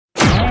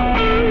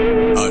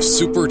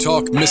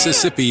SuperTalk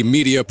Mississippi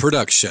media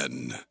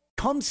production.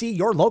 Come see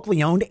your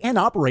locally owned and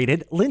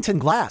operated Linton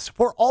Glass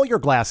for all your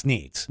glass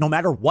needs. No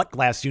matter what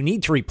glass you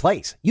need to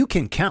replace, you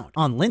can count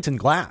on Linton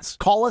Glass.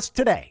 Call us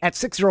today at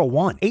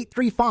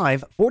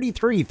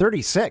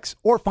 601-835-4336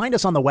 or find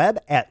us on the web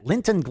at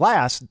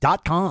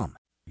lintonglass.com.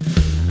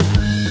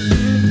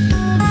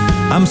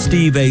 I'm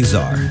Steve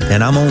Azar,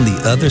 and I'm on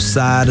the other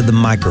side of the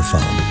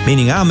microphone,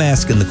 meaning I'm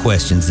asking the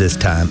questions this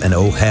time, and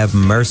oh, have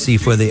mercy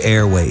for the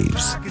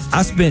airwaves.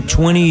 I spent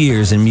 20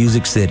 years in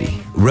Music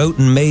City, wrote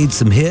and made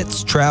some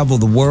hits,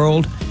 traveled the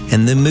world,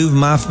 and then moved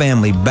my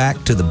family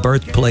back to the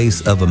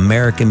birthplace of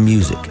American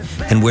music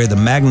and where the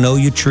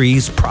magnolia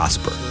trees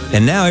prosper.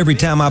 And now every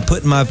time I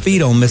put my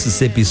feet on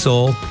Mississippi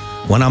soil,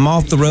 when I'm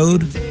off the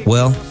road,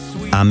 well,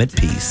 I'm at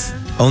peace.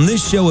 On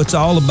this show, it's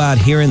all about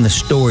hearing the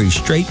stories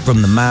straight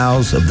from the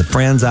mouths of the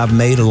friends I've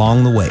made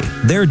along the way,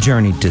 their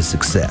journey to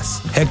success.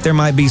 Heck, there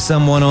might be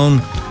someone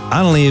on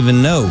I don't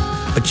even know,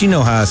 but you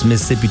know how us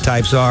Mississippi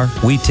types are.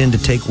 We tend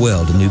to take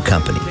well to new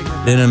company.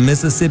 In a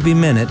Mississippi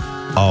Minute,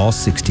 all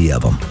 60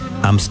 of them.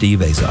 I'm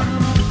Steve Azar.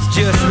 It's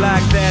just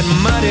like that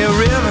muddy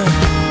river,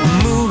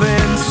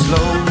 moving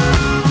slow.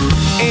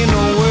 Ain't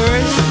no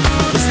worries,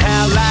 it's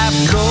how life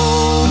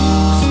goes,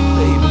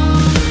 baby.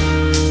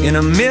 In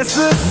a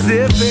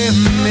Mississippi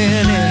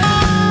Minute.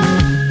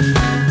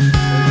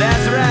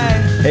 That's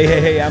right.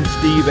 Hey, I'm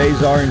Steve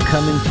Azar, and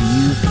coming to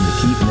you from the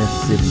Keep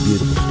Mississippi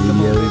Beautiful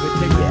Studios.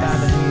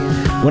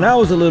 When I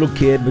was a little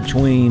kid,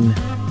 between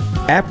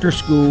after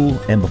school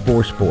and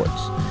before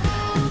sports,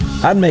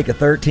 I'd make a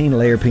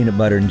 13-layer peanut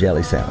butter and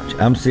jelly sandwich.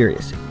 I'm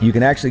serious. You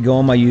can actually go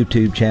on my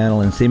YouTube channel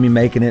and see me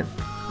making it,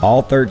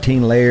 all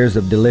 13 layers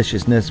of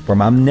deliciousness for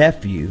my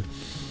nephew.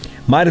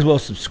 Might as well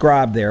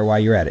subscribe there while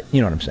you're at it.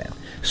 You know what I'm saying?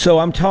 So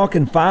I'm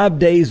talking 5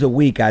 days a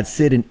week I'd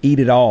sit and eat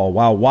it all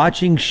while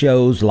watching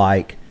shows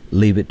like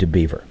Leave It to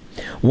Beaver.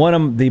 One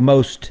of the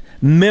most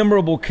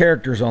memorable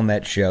characters on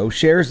that show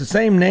shares the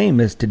same name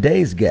as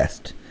today's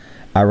guest,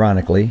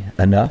 ironically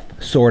enough,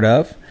 sort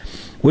of,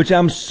 which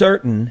I'm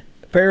certain,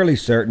 fairly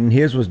certain,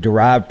 his was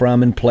derived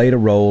from and played a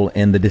role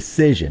in the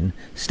decision.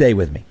 Stay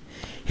with me.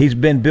 He's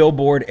been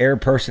Billboard Air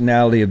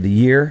Personality of the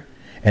Year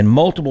and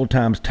multiple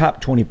times top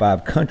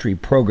 25 country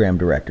program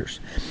directors.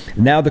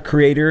 Now the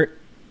creator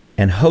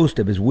and host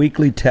of his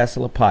weekly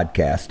Tesla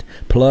podcast,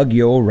 Plug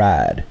Your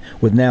Ride,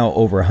 with now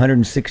over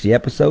 160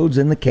 episodes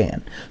in the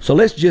can. So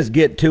let's just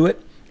get to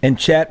it and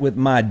chat with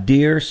my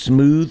dear,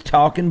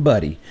 smooth-talking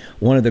buddy,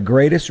 one of the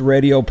greatest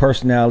radio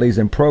personalities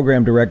and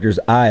program directors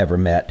I ever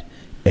met,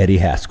 Eddie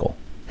Haskell.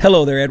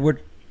 Hello there,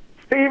 Edward.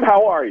 Steve,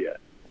 how are you?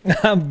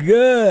 I'm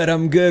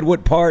good.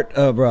 What part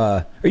of,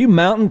 are you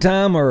Mountain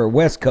Time or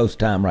West Coast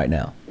time right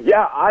now?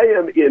 Yeah, I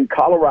am in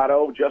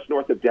Colorado, just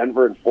north of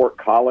Denver in Fort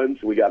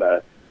Collins. We got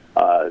a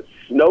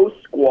snow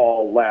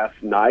squall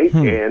last night,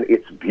 and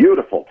it's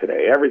beautiful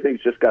today.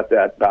 Everything's just got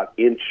that about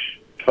inch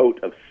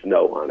tote of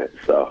snow on it,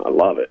 so I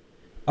love it.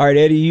 All right,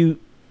 Eddie, you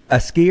a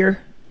skier?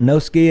 No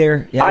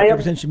skier? Yeah,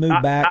 ever since you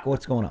moved back,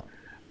 what's going on?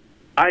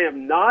 I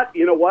am not.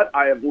 You know what?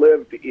 I have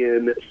lived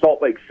in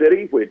Salt Lake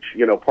City, which,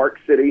 Park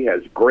City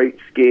has great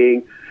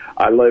skiing.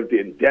 I lived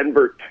in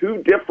Denver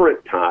 2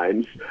 different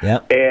times,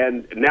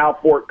 and now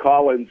Fort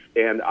Collins,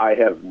 and I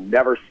have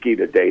never skied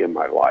a day in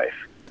my life.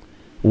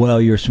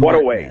 Well, you're smart.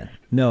 What a waste. Man.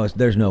 No,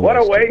 there's no What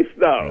waste. a waste,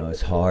 though. No,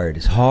 it's hard.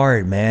 It's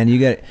hard, man.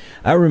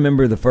 I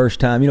remember the first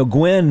time,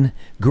 Gwen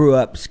grew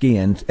up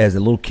skiing as a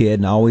little kid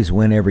and always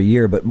went every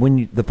year, but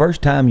the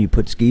first time you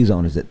put skis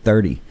on is at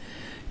 30.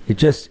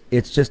 It's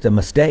just a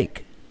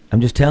mistake. I'm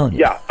just telling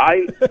you. Yeah,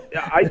 I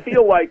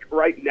feel like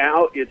right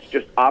now it's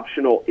just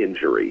optional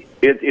injury.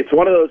 It's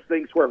one of those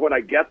things where when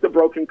I get the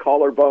broken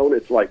collarbone,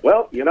 it's like,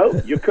 well,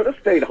 you could have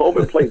stayed home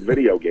and played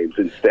video games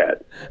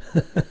instead.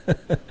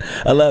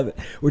 I love it.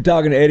 We're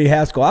talking to Eddie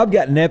Haskell. I've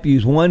got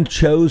nephews. One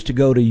chose to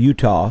go to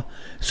Utah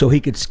so he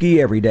could ski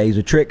every day. He's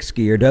a trick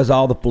skier, does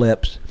all the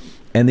flips.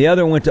 And the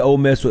other went to Ole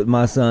Miss with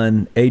my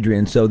son,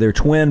 Adrian. So they're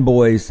twin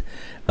boys,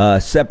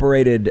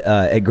 separated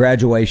at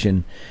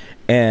graduation.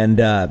 And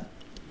the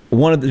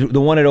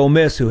one at Ole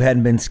Miss who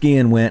hadn't been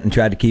skiing went and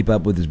tried to keep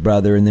up with his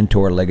brother and then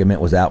tore a ligament,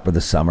 was out for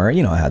the summer.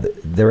 You know how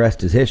the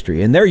rest is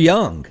history. And they're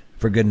young,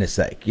 for goodness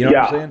sake. You know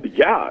what I'm saying?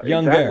 Yeah,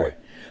 young exactly. there.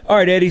 All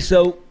right, Eddie,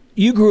 so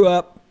you grew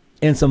up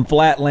in some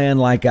flat land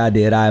like I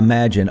did, I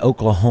imagine,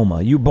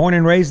 Oklahoma. You born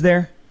and raised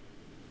there?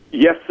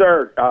 Yes,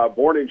 sir.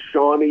 Born in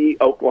Shawnee,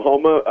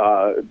 Oklahoma.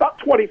 About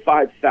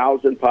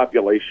 25,000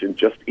 population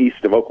just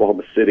east of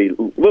Oklahoma City,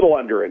 little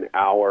under an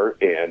hour.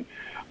 And,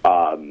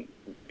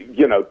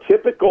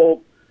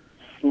 typical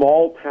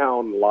small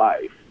town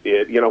life.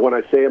 When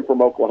I say I'm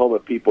from Oklahoma,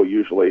 people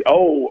usually,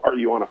 did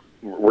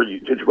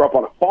you grow up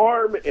on a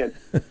farm? And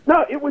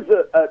no, it was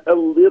a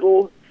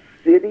little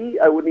city.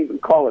 I wouldn't even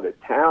call it a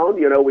town.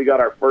 We got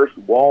our first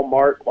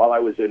Walmart while I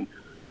was in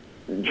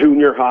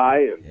junior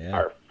high, and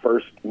our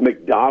first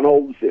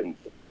McDonald's in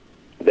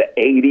the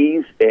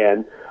 80s,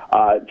 and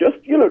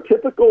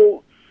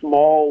typical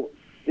small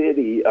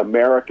city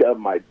America.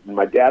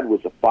 My dad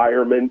was a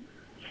fireman,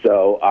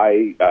 So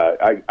I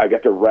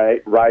got to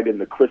ride in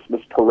the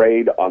Christmas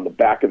parade on the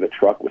back of the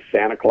truck with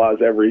Santa Claus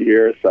every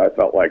year. So I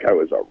felt like I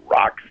was a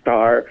rock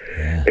star,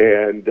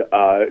 and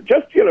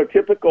just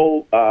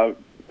typical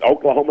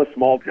Oklahoma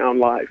small town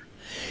life.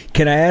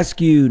 Can I ask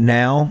you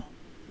now,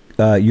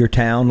 your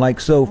town? Like,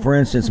 so for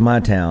instance, my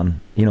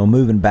town,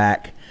 moving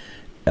back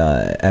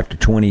after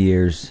 20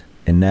 years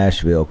in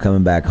Nashville,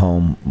 coming back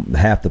home,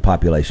 half the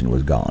population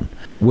was gone.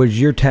 Was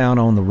your town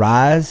on the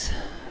rise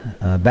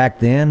back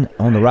then,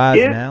 on the rise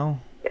now?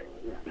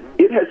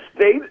 It has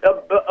stayed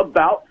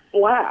about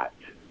flat.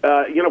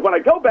 When I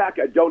go back,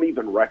 I don't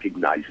even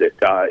recognize it.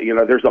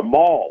 There's a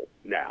mall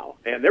now,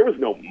 and there was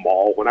no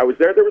mall when I was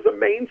there. There was a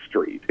Main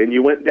Street, and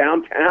you went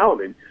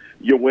downtown, and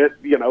you went,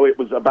 it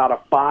was about a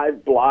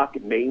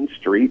 5-block Main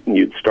Street, and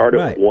you'd start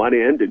at one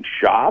end and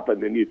shop,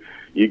 and then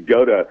you'd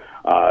go to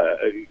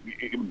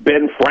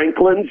Ben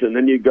Franklin's, and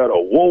then you'd go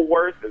to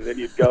Woolworth, and then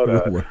you'd go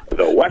to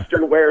the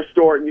Western Wear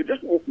store, and you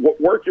just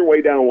work your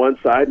way down one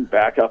side and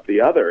back up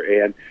the other.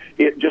 And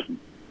it just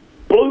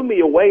blew me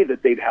away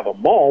that they'd have a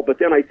mall, but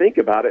then I think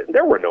about it, and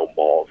there were no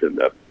malls in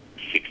the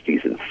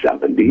 60s and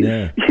 70s.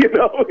 Yeah.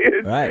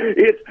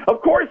 It's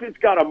of course it's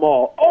got a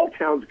mall. Old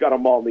Town's got a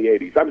mall in the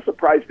 80s. I'm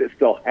surprised it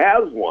still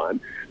has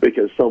one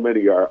because so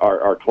many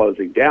are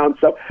closing down.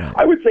 So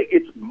I would say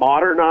it's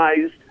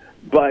modernized,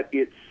 but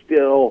it's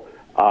still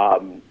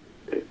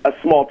a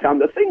small town.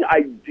 The thing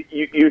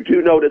you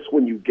do notice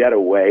when you get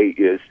away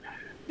is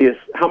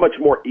how much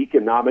more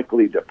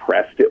economically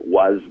depressed it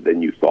was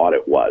than you thought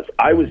it was.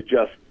 I was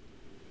just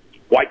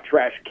white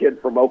trash kid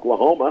from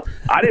Oklahoma.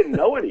 I didn't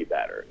know any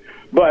better.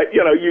 But,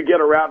 you get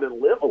around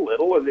and live a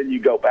little, and then you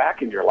go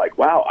back and you're like,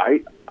 wow,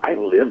 I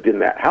lived in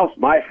that house.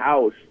 My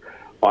house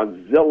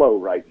on Zillow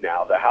right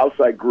now, the house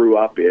I grew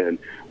up in,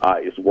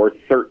 is worth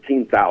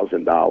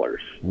 $13,000.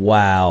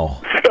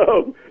 Wow.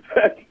 So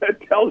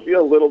that tells you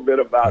a little bit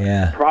about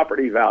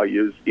property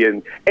values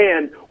and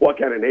what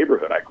kind of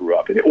neighborhood I grew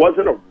up in. It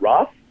wasn't a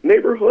rough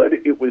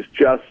neighborhood. It was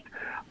just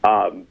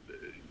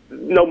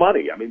no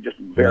money. I mean, just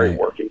very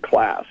working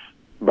class.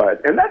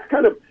 And that's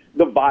kind of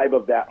the vibe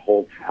of that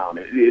whole town.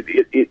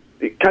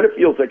 It kind of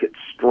feels like it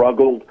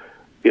struggled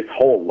its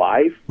whole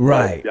life,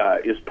 right?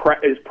 But,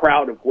 is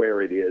proud of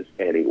where it is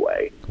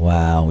anyway.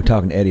 Wow, we're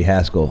talking to Eddie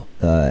Haskell.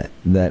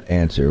 That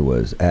answer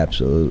was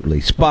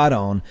absolutely spot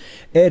on.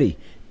 Eddie,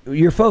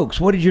 your folks,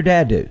 what did your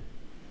dad do?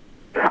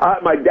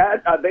 My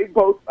dad, they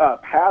both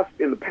passed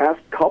in the past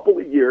couple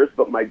of years,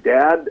 but my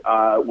dad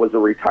was a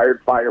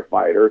retired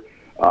firefighter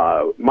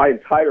my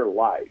entire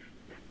life.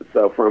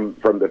 So from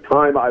the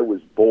time I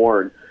was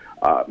born,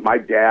 my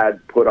dad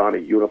put on a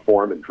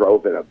uniform and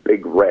drove in a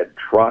big red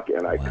truck,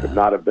 and I could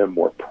not have been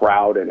more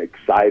proud and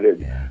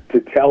excited to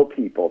tell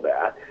people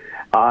that.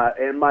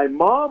 And my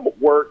mom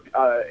worked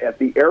at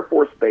the Air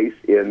Force Base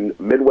in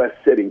Midwest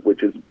City,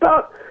 which is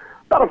about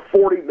a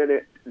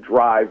 40-minute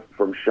drive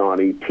from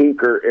Shawnee,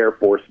 Tinker Air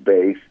Force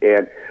Base,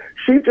 and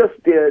she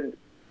just did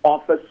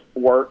office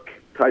work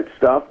type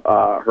stuff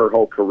her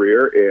whole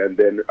career, and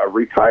then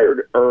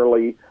retired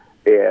early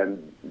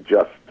and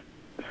just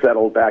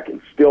settled back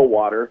in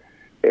Stillwater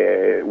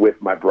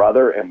with my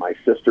brother and my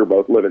sister,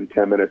 both living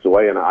 10 minutes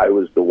away, and I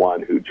was the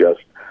one who just,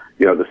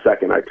 the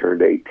second I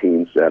turned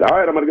 18, said, all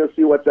right, I'm going to go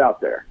see what's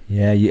out there.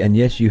 Yeah, and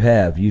yes, you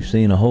have. You've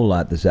seen a whole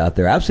lot that's out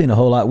there. I've seen a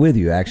whole lot with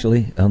you,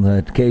 actually, on the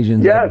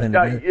occasions. Yes,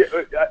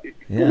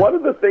 one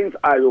of the things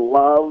I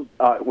love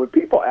when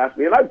people ask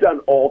me, and I've done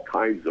all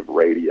kinds of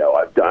radio.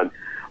 I've done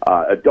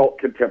adult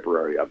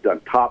contemporary. I've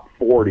done top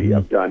 40. Mm-hmm.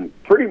 I've done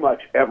pretty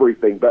much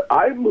everything. But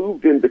I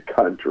moved into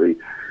country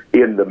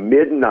in the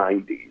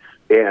mid-'90s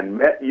and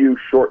met you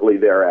shortly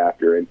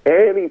thereafter. And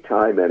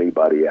anytime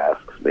anybody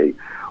asks me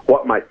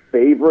what my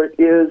favorite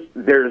is,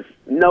 there's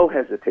no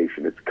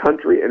hesitation. It's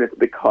country, and it's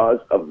because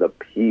of the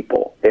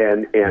people.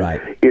 And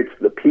it's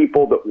the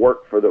people that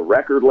work for the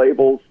record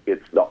labels.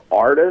 It's the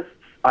artists.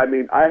 I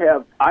mean, I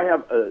have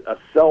a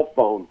cell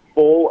phone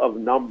full of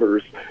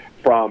numbers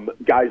from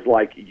guys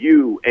like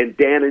you and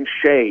Dan and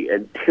Shay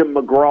and Tim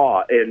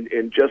McGraw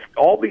and just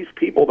all these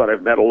people that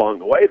I've met along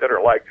the way that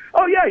are like,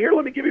 oh, yeah, here,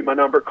 let me give you my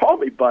number. Call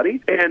me,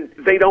 buddy. And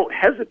they don't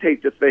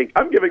hesitate to think,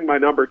 I'm giving my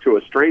number to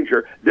a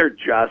stranger. They're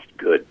just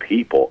good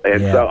people.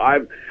 And so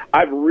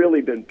I've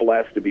really been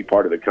blessed to be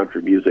part of the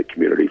country music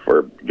community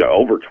for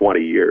over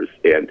 20 years,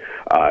 and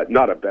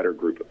not a better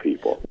group of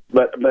people.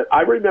 But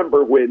I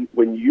remember when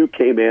you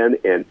came in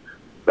and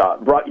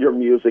brought your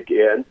music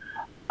in,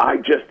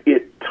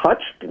 it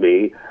touched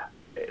me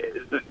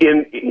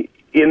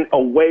in a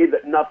way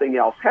that nothing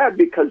else had,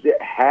 because it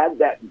had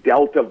that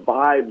Delta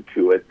vibe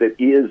to it that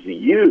is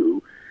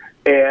you,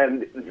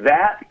 and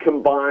that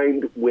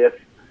combined with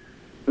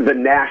the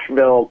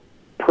Nashville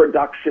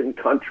production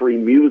country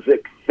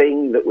music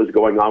thing that was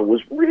going on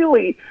was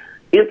really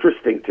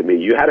interesting to me.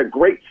 You had a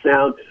great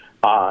sound,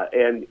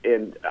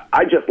 and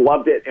I just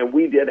loved it, and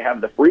we did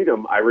have the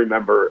freedom. I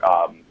remember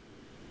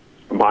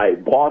my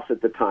boss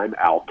at the time,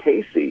 Al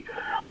Casey,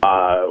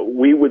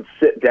 we would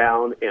sit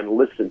down and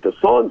listen to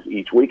songs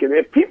each week. And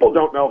if people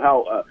don't know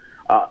how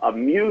a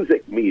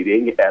music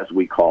meeting, as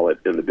we call it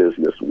in the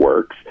business,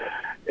 works,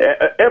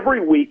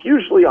 every week,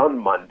 usually on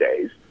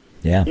Mondays,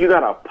 you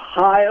got a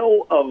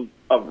pile of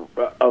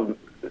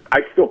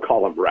I still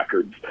call them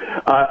records,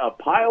 a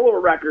pile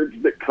of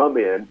records that come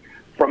in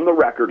from the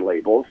record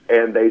labels,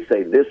 and they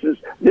say, this is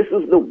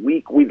the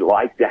week we'd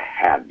like to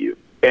have you.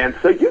 And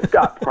so you've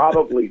got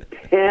probably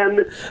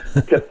 10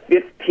 to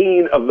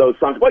 15 of those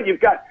songs. Well,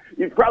 you've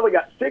probably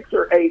got 6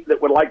 or 8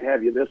 that would like to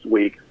have you this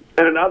week,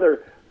 and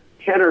another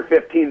 10 or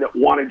 15 that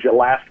wanted you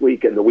last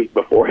week and the week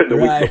before and the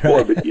week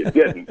before, but you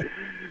didn't.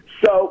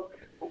 So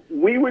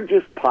we would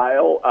just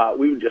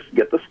we would just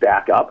get the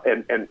stack up,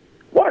 and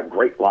what a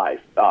great life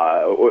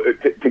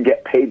to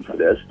get paid for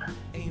this.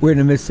 We're in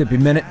the Mississippi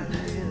Minute.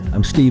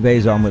 I'm Steve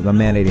Azar with my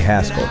man Eddie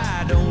Haskell.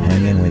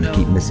 Hang in when you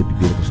keep Mississippi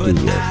Beautiful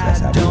Studios.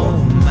 That's how we roll.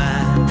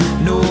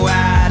 No,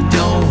 I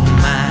don't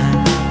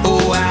mind.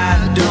 Oh,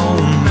 I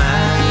don't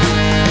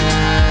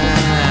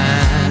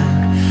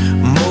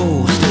mind.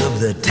 Most of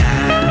the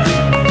time.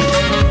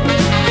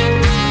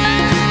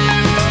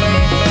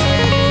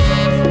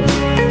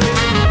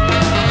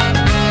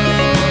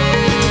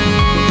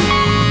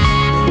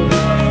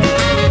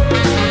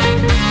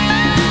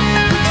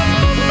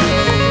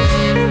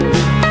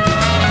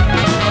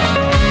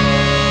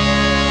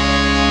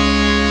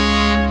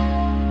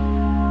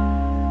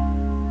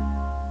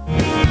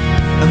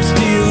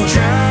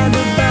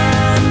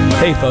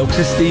 Hey folks,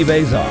 it's Steve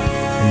Azar,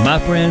 and my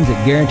friends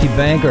at Guaranty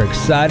Bank are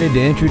excited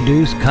to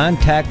introduce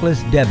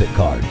contactless debit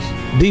cards.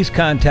 These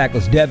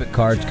contactless debit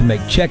cards can make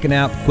checking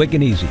out quick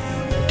and easy.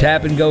 The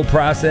tap-and-go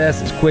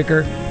process is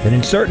quicker than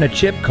inserting a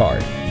chip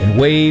card and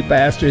way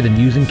faster than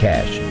using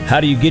cash.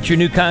 How do you get your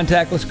new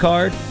contactless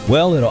card?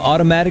 Well, it'll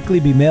automatically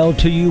be mailed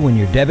to you when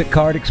your debit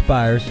card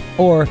expires,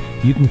 or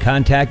you can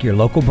contact your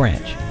local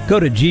branch. Go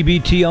to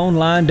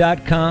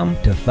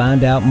gbtonline.com to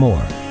find out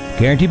more.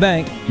 Guaranty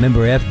Bank,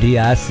 member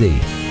FDIC.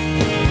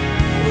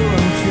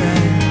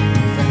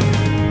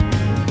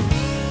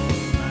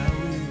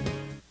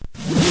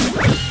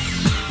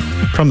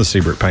 From the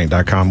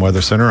SeabrookPaint.com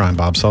Weather Center, I'm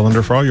Bob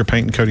Sullender. For all your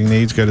paint and coating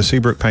needs, go to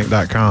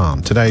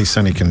SeabrookPaint.com. Today,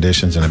 sunny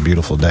conditions and a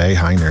beautiful day,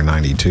 high near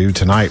 92.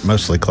 Tonight,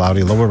 mostly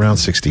cloudy, low around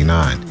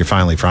 69. Your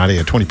finally Friday,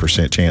 a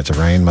 20% chance of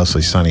rain,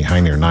 mostly sunny, high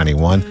near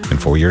 91. And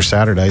for your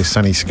Saturday,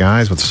 sunny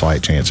skies with a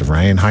slight chance of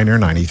rain, high near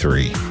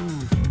 93.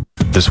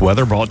 This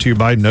weather brought to you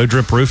by No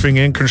Drip Roofing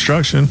and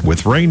Construction.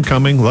 With rain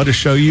coming, let us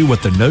show you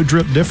what the No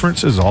Drip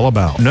difference is all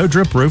about. No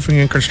Drip Roofing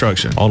and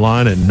Construction.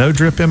 Online at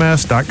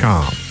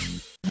NoDripMS.com.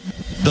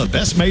 The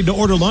best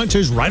made-to-order lunch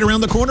is right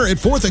around the corner at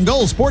 4th and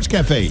Gold Sports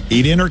Cafe.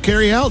 Eat in or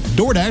carry out,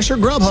 DoorDash or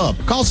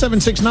Grubhub. Call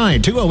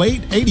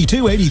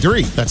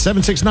 769-208-8283. That's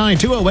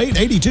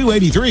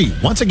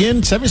 769-208-8283. Once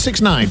again,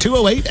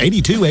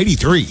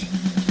 769-208-8283.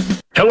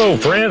 Hello,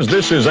 friends.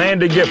 This is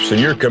Andy Gibson,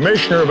 your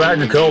Commissioner of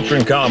Agriculture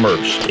and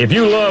Commerce. If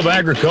you love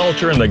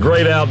agriculture and the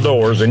great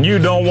outdoors, and you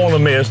don't want to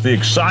miss the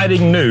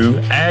exciting new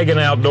Ag and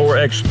Outdoor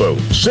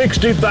Expo.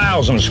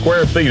 60,000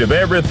 square feet of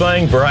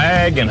everything for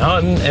ag and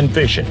hunting and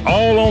fishing.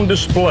 All on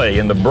display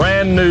in the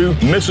brand new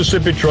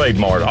Mississippi Trade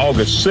Mart,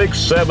 August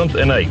 6th, 7th,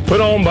 and 8th.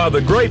 Put on by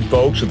the great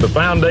folks at the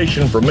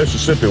Foundation for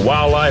Mississippi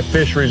Wildlife,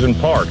 Fisheries, and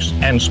Parks,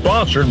 and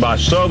sponsored by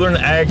Southern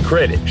Ag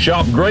Credit.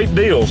 Shop great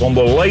deals on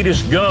the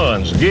latest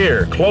guns,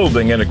 gear,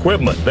 clothing, and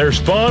equipment. There's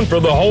fun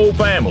for the whole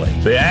family.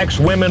 The Axe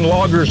Women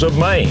Loggers of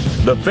Maine,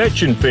 the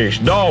Fetch and Fish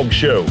Dog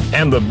Show,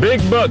 and the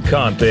Big Buck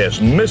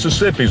Contest,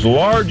 Mississippi's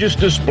largest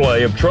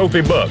display of trophy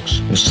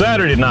bucks. And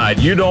Saturday night,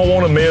 you don't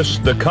want to miss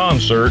the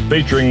concert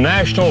featuring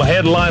national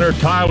headliner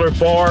Tyler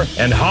Farr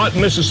and hot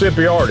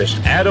Mississippi artist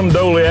Adam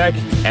Doliak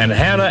and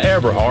Hannah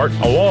Everhart,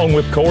 along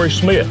with Corey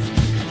Smith.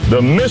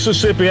 The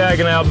Mississippi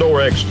Ag and Outdoor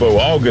Expo,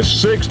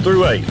 August 6th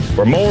through 8th.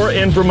 For more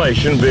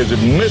information, visit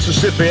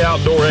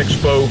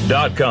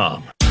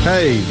MississippiOutdoorExpo.com.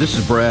 Hey, this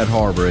is Brad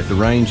Harbor at the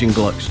Range in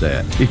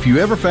Gluckstadt. If you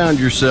ever found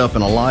yourself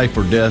in a life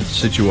or death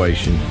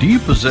situation, do you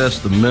possess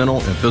the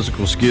mental and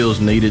physical skills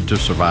needed to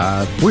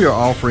survive? We are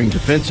offering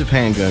defensive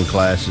handgun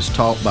classes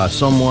taught by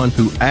someone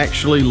who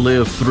actually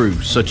lived through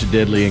such a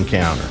deadly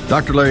encounter.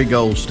 Dr. Larry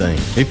Goldstein.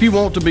 If you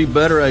want to be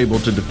better able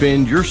to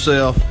defend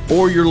yourself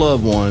or your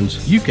loved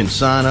ones, you can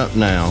sign up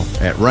now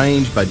at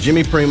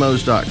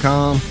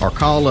rangebyjimmyprimos.com or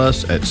call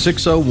us at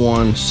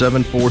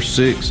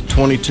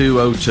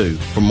 601-746-2202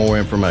 for more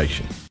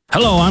information.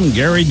 Hello, I'm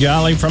Gary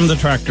Jolly from the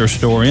Tractor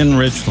Store in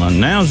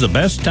Richland. Now's the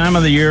best time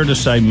of the year to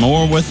save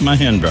more with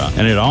Mahindra,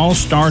 and it all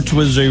starts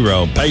with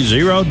zero. Pay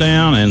zero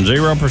down and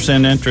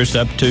 0% interest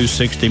up to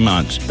 60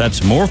 months.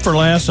 That's more for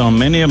less on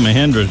many of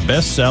Mahindra's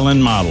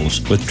best-selling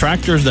models, with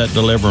tractors that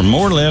deliver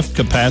more lift,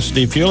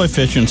 capacity, fuel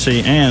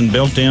efficiency, and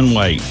built-in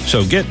weight.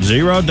 So get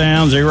zero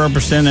down,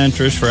 0%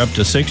 interest for up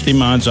to 60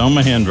 months on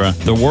Mahindra,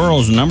 the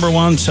world's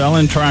 #1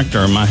 selling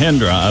tractor,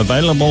 Mahindra,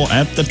 available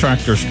at the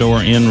Tractor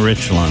Store in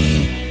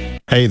Richland.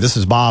 Hey, this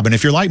is Bob, and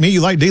if you're like me,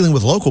 you like dealing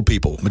with local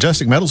people.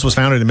 Majestic Metals was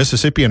founded in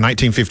Mississippi in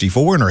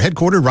 1954 and are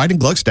headquartered right in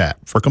Gluckstadt.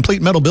 For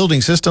complete metal building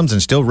systems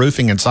and steel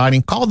roofing and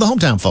siding, call the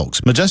hometown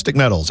folks. Majestic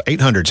Metals,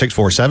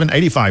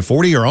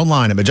 800-647-8540 or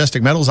online at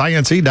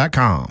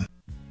majesticmetalsinc.com.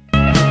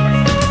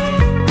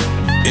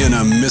 in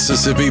a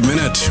Mississippi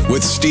Minute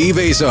with Steve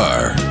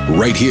Azar,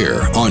 right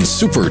here on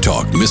Super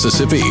Talk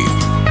Mississippi.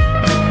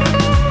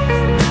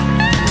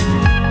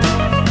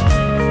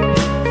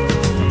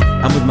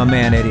 I'm with my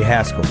man Eddie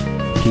Haskell,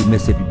 Keep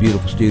Mississippi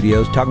Beautiful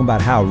Studios, talking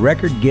about how a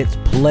record gets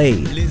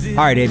played.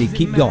 All right, Eddie,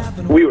 keep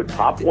going. We would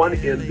pop one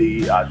in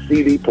the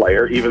CD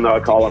player, even though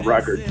I call them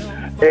records,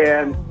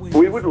 and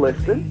we would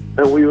listen,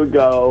 and we would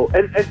go,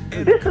 and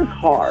this is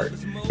hard.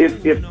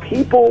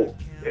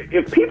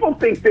 If people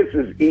think this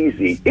is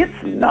easy,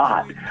 it's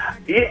not.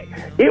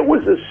 It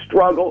was a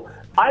struggle.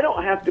 I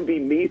don't have to be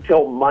me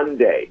till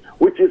Monday,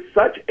 which is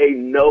such a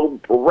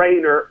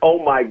no-brainer.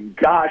 Oh my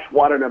gosh,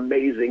 what an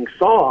amazing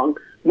song.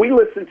 We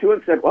listened to it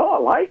and said, well, I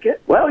like it.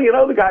 Well,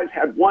 the guy's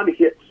had one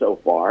hit so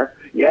far.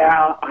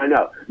 Yeah, I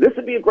know. This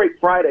would be a great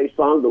Friday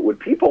song, but would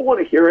people want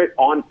to hear it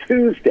on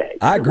Tuesday?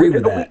 I agree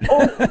with that.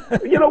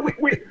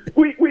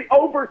 We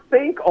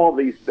overthink all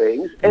these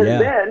things, and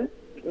then,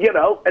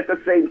 at the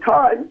same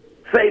time,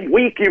 same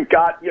week you've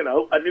got,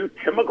 a new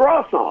Tim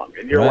McGraw song,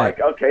 and you're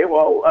like, okay,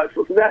 well, let's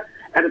listen to that.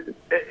 And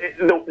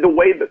the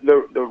way that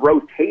the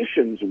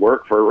rotations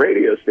work for a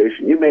radio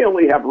station, you may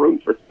only have room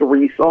for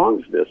 3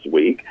 songs this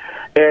week,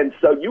 and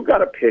so you got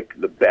to pick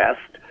the best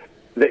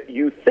that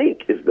you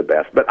think is the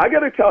best. But I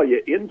got to tell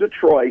you, in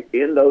Detroit,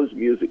 in those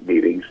music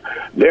meetings,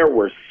 there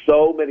were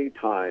so many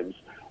times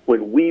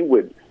when we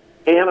would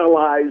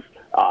analyze.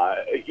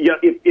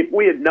 If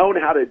we had known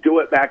how to do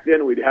it back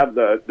then, we'd have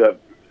the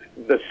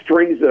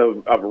strings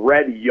of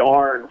red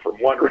yarn from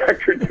one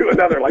record to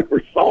another, like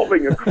we're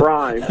solving a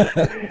crime.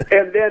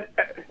 and then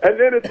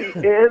at the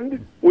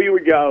end, we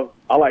would go,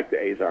 I like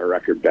the Azar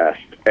record best.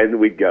 And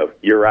we'd go,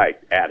 you're right,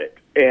 add it.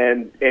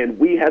 And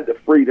we had the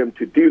freedom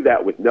to do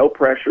that with no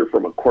pressure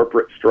from a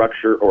corporate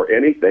structure or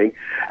anything.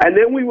 And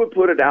then we would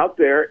put it out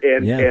there,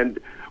 and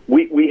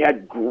we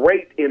had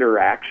great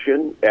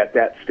interaction at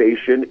that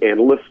station,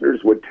 and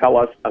listeners would tell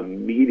us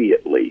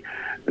immediely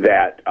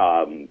that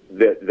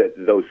that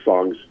those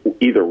songs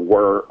either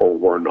were or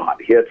were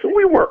not hits. And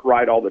we weren't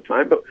right all the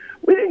time, but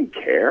we didn't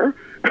care.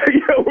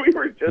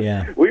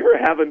 We were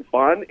having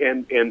fun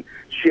and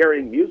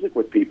sharing music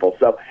with people.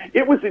 So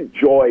it was a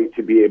joy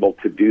to be able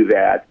to do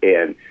that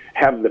and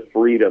have the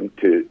freedom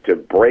to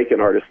break an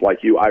artist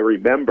like you. I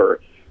remember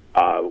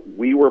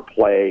we were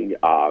playing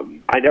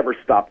I Never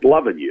Stopped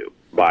Loving You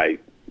by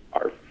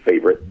our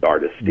favorite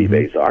artist, Steve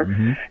Azar.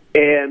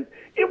 And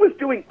it was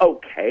doing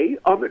okay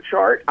on the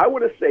chart. I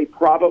want to say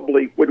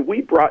probably when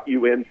we brought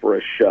you in for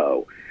a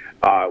show,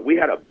 we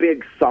had a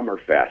big summer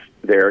fest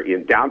there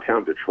in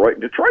downtown Detroit.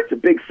 Detroit's a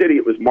big city.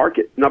 It was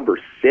market number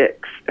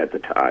 6 at the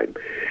time.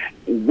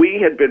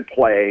 We had been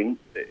playing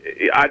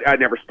I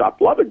Never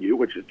Stopped Loving You,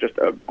 which is just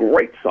a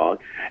great song.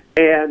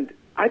 And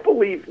I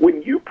believe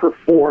when you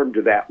performed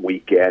that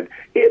weekend,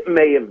 it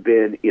may have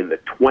been in the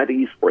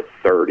 20s or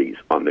 30s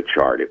on the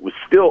chart. It was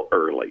still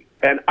early.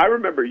 And I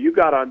remember you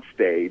got on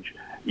stage,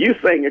 you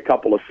sang a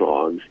couple of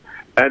songs,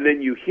 and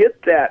then you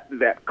hit that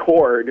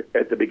chord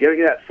at the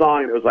beginning of that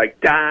song, and it was like,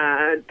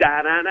 da,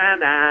 da, da, da,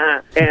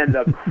 da, and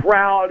the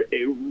crowd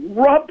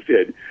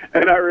erupted.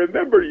 And I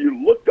remember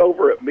you looked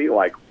over at me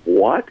like,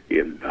 what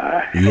in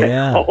the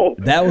hell?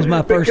 That was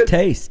my first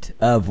taste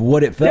of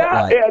what it felt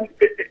like.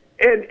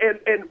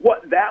 And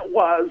what that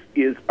was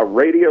is a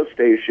radio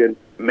station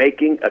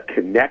making a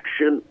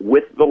connection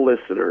with the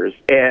listeners.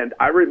 And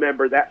I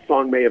remember that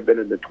song may have been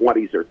in the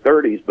 20s or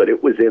 30s, but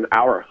it was in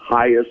our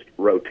highest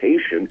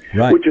rotation,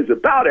 which is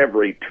about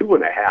every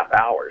 2.5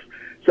 hours.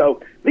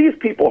 So these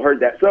people heard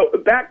that. So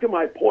back to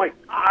my point,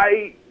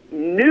 I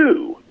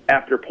knew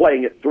after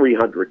playing it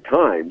 300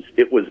 times,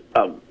 it was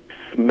a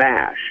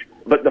smash.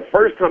 But the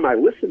first time I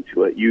listened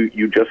to it, you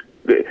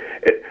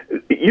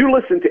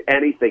listen to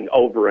anything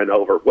over and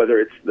over, whether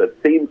it's the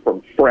theme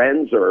from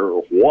Friends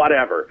or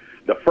whatever.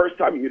 The first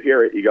time you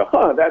hear it, you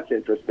go, that's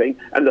interesting.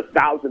 And the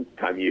 1,000th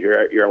time you hear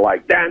it, you're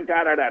like, dan,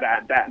 da, da, da,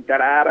 da, da,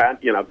 da,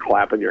 da,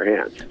 clapping your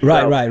hands.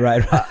 Right.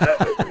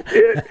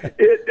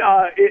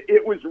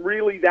 It was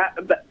really that.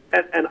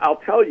 And I'll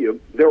tell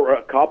you, there were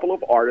a couple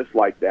of artists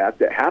like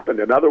that happened.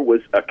 Another was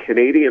a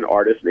Canadian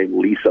artist named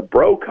Lisa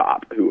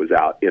Brokop, who was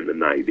out in the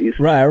 90s.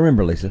 Right, I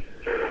remember Lisa.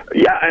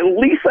 Yeah, and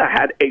Lisa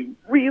had a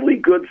really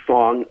good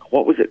song.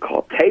 What was it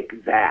called?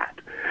 Take That.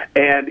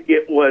 And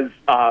it was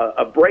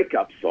a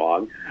breakup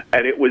song,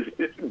 and it was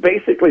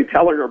basically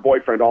telling her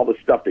boyfriend all the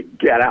stuff to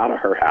get out of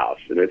her house.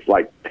 And it's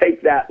like,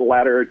 take that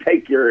letter,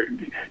 take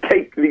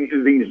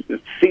these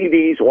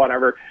CDs,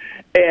 whatever.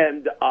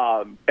 And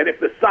if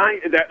the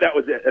sign that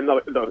was it, and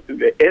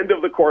the end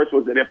of the chorus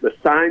was, and if the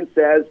sign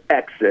says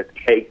exit,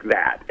 take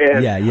that.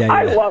 And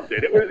I loved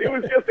it. It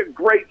was just a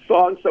great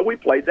song. So we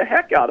played the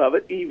heck out of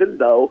it, even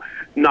though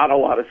not a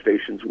lot of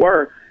stations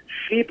were.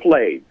 She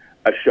played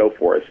a show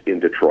for us in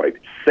Detroit.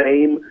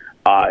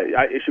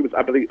 She was,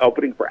 I believe,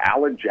 opening for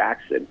Alan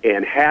Jackson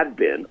and had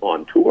been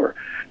on tour.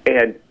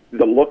 And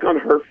the look on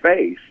her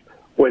face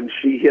when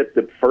she hit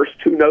the first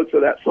 2 notes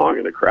of that song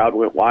and the crowd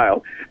went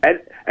wild.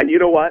 And you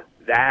know what?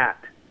 That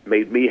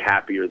made me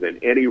happier than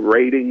any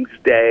ratings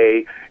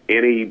day,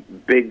 any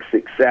big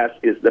success,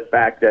 is the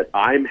fact that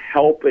I'm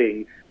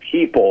helping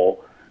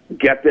people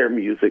get their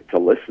music to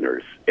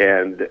listeners.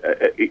 And,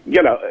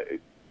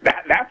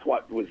 that's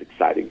what was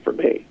exciting for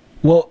me.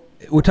 Well,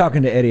 we're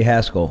talking to Eddie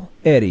Haskell.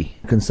 Eddie,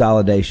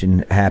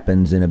 consolidation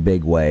happens in a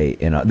big way.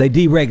 They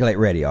deregulate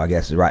radio, I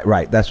guess.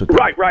 Right. That's what.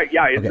 Right.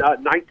 Yeah. In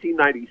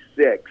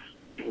 1996,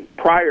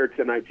 prior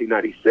to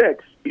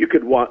 1996, you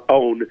could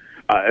own,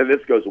 and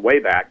this goes way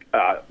back,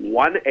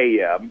 one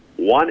AM,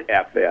 one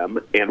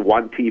FM, and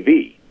one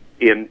TV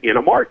in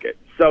a market.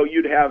 So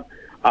you'd have,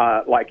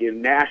 like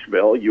in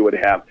Nashville, you would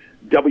have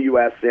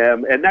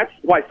WSM, and that's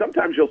why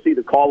sometimes you'll see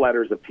the call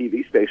letters of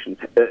TV stations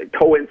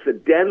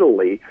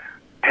coincidentally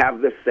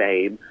have the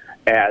same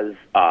as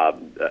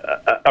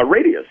a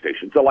radio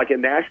station. So like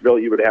in Nashville,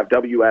 you would have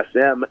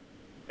WSM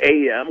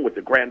AM with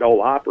the Grand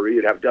Ole Opry,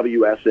 you'd have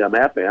WSM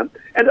FM,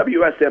 and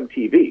WSM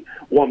TV.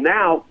 Well,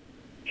 now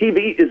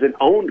TV isn't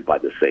owned by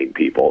the same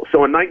people.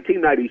 So in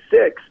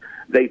 1996,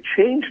 they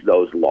changed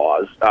those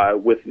laws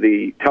with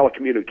the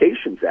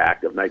Telecommunications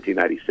Act of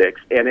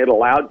 1996, and it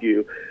allowed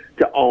you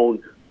to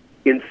own,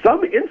 in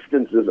some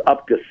instances,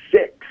 up to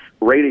 6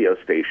 radio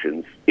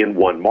stations in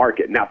one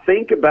market. Now,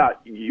 think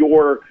about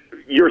your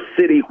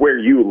city where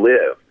you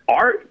live.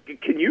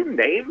 Can you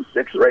name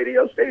 6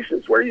 radio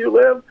stations where you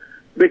live?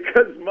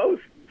 Because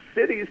most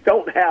cities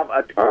don't have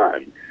a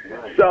ton.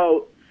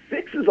 So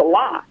 6 is a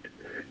lot.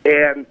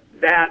 And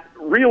that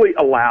really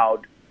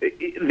allowed,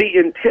 the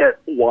intent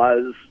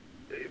was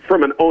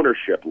from an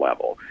ownership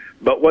level.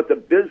 But what the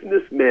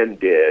businessmen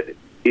did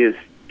is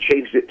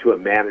changed it to a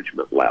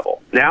management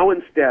level. Now,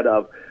 instead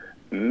of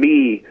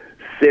me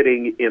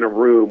sitting in a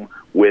room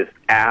with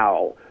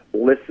Al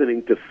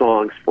listening to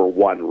songs for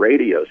one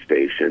radio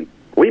station,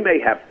 we may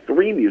have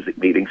 3 music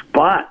meetings,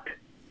 but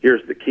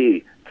here's the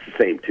key, it's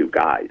the same 2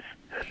 guys.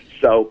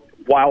 So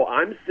while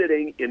I'm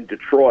sitting in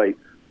Detroit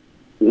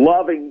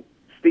loving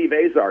Steve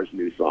Azar's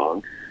new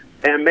song,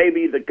 and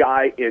maybe the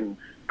guy in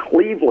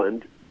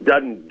Cleveland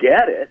doesn't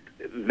get it,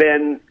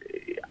 then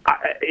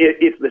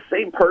if the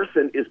same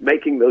person is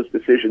making those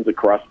decisions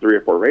across 3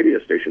 or 4 radio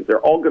stations, they're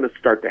all going to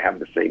start to have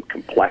the same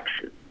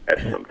complexion at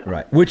some time.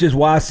 Right, which is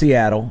why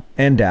Seattle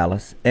and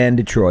Dallas and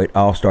Detroit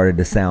all started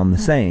to sound the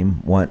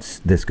same once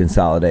this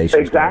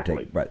consolidation started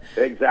taking place.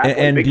 Exactly.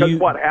 And because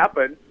what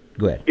happened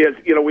is,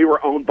 we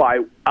were owned by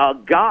a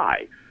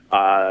guy.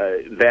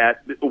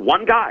 That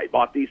one guy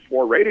bought these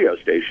 4 radio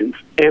stations,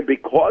 and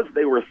because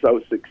they were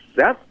so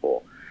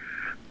successful,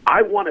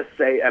 I want to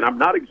say, and I'm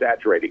not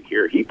exaggerating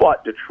here, he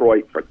bought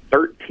Detroit for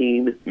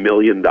 $13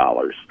 million,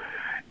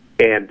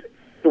 and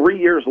 3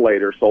 years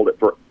later sold it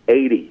for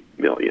 $80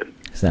 million.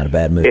 It's not a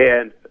bad move.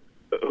 And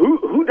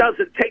who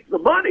doesn't take the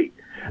money?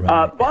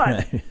 Right.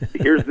 But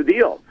here's the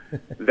deal.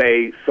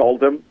 They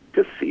sold them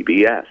to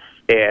CBS.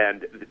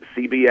 And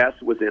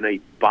CBS was in a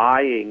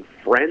buying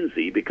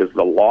frenzy because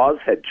the laws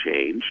had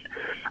changed.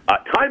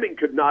 Timing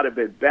could not have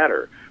been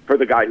better for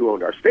the guy who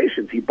owned our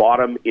stations. He bought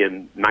them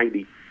in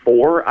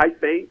 94, I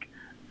think.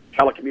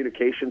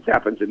 Telecommunications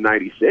happens in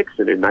 96,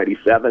 and in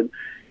 97,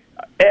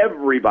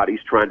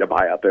 everybody's trying to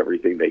buy up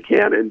everything they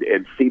can. And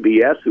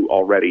CBS, who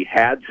already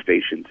had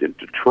stations in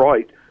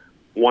Detroit,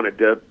 wanted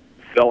to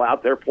fill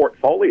out their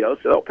portfolio,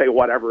 so they'll pay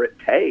whatever it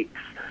takes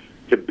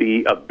to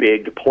be a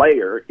big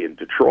player in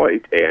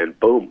Detroit, and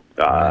boom,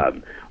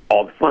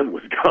 all the fun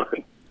was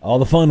gone. All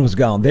the fun was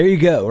gone. There you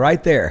go,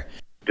 right there.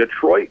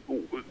 Detroit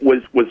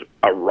was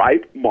a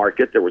ripe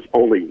market. There was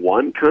only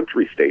one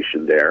country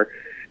station there,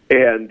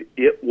 and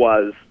it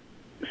was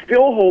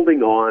still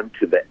holding on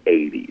to the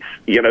 80s.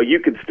 You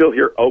could still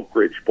hear Oak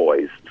Ridge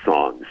Boys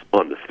songs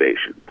on the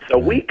station. So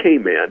we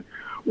came in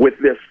with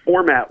this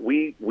format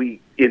we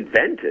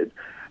invented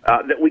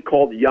that we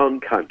called Young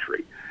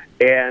Country,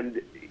 and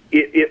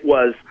it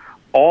was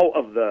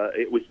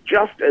it was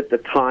just at the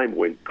time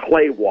when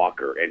Clay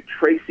Walker and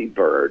Tracy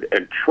Byrd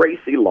and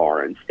Tracy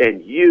Lawrence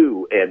and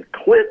you and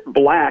Clint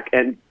Black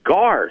and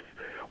Garth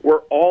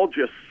were all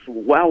just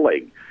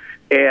swelling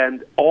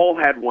and all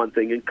had one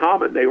thing in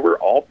common. They were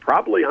all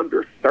probably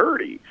under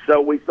 30.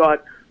 So we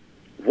thought,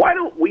 why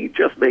don't we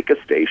just make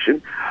a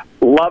station?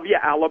 Love you,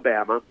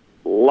 Alabama.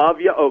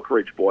 Love you, Oak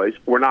Ridge Boys.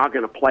 We're not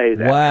going to play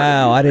that.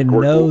 Wow, I didn't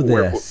know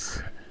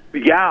this.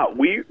 Yeah,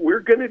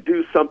 we're going to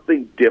do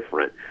something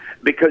different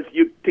because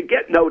to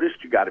get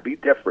noticed, you got to be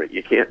different.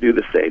 You can't do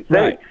the same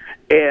thing. Right.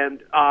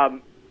 And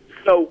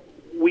so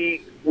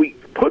we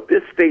put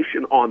this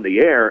station on the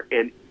air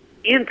and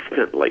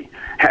instantly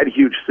had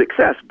huge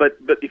success. But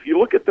if you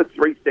look at the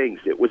 3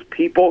 things, it was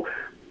people.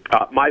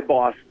 My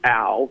boss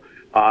Al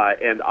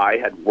and I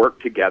had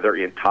worked together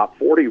in Top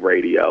 40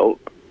 radio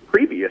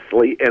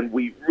previously, and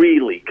we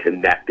really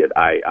connected.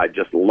 I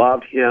just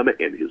loved him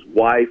and his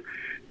wife.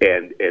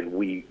 And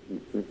we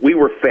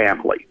were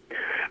family.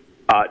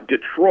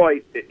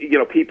 Detroit,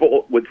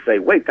 people would say,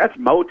 wait, that's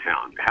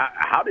Motown.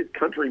 How did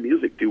country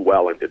music do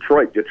well in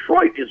Detroit?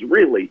 Detroit is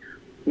really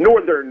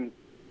northern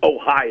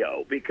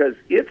Ohio because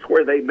it's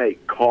where they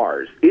make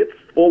cars. It's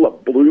full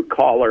of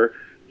blue-collar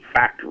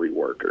factory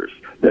workers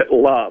that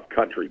love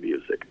country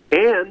music.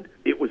 And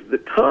it was the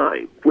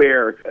time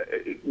where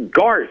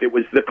Garth, it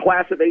was the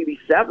class of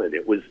 '87.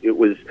 It was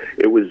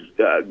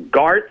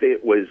Garth.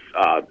 It was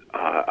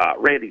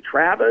Randy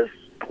Travis,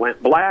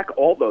 Clint Black,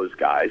 all those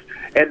guys,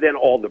 and then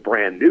all the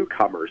brand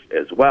newcomers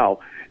as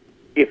well.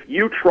 If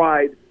you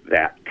tried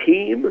that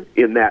team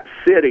in that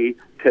city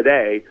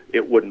today,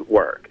 it wouldn't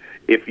work.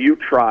 If you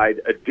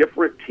tried a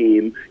different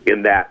team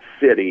in that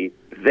city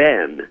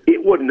then,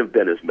 it wouldn't have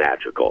been as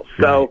magical.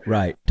 So,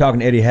 right. Talking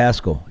to Eddie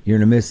Haskell. You're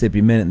in the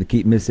Mississippi Minute in the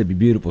Keep Mississippi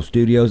Beautiful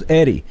studios.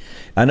 Eddie,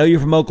 I know you're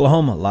from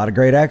Oklahoma. A lot of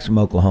great acts from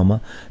Oklahoma.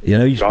 You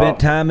know, you spent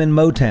time in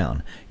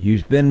Motown. You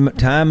spend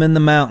time in the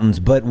mountains.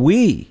 But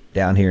we,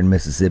 down here in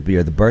Mississippi,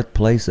 are the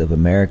birthplace of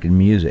American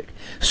music.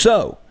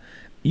 So,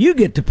 you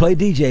get to play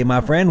DJ,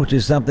 my friend, which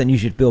is something you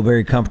should feel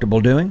very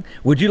comfortable doing.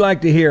 Would you like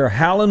to hear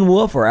Howlin'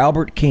 Wolf or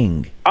Albert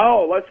King?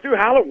 Oh, let's do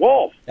Howlin'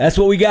 Wolf. That's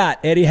what we got,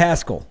 Eddie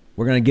Haskell.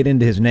 We're going to get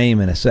into his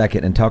name in a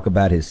second and talk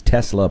about his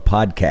Tesla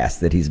podcast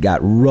that he's got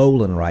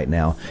rolling right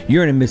now.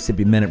 You're in a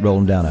Mississippi Minute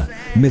rolling down a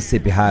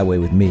Mississippi highway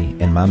with me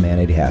and my man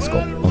Eddie Haskell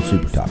on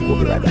Super Talk. We'll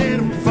be right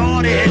back.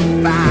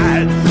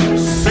 45,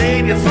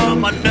 save you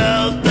from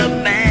another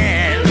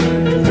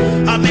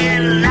man. A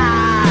man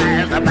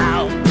lies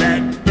about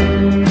that.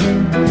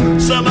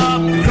 Some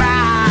of them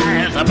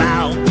cries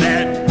about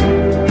that.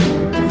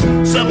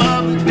 Some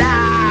of them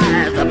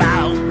dies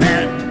about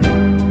that.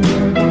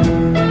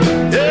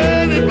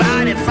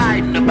 Everybody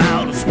fighting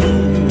about a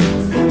spoon.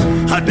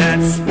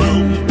 That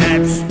spoon,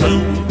 that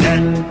spoon,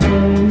 that.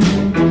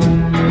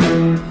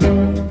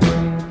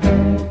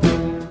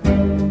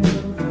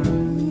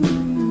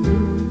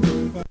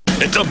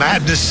 It's a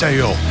madness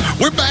sale.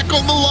 We're back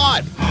on the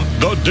lot.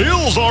 The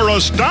deals are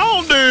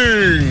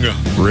astounding.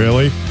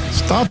 Really?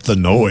 Stop the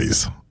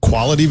noise.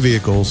 Quality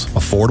vehicles,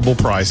 affordable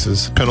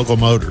prices, Pinnacle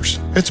Motors.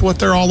 It's what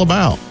they're all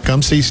about.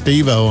 Come see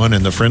Steve Owen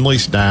and the friendly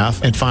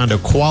staff and find a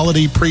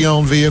quality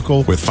pre-owned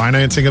vehicle with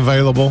financing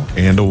available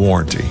and a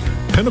warranty.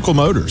 Pinnacle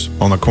Motors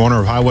on the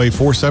corner of Highway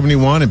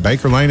 471 and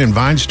Baker Lane and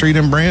Vine Street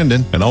in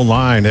Brandon, and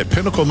online at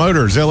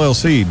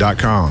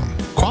PinnacleMotorsLLC.com.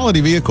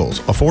 Quality vehicles,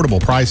 affordable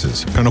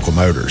prices, Pinnacle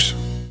Motors.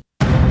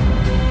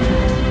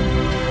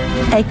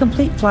 A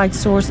Complete Flag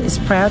Source is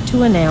proud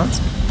to announce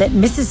that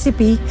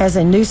Mississippi has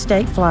a new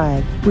state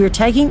flag. We are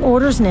taking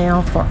orders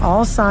now for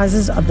all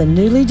sizes of the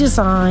newly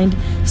designed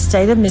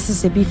State of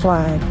Mississippi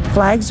flag.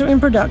 Flags are in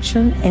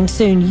production, and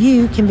soon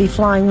you can be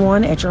flying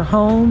one at your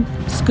home,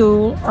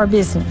 school, or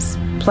business.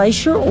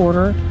 Place your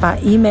order by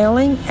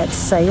emailing at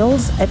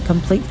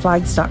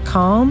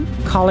sales@completeflags.com,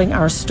 calling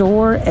our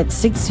store at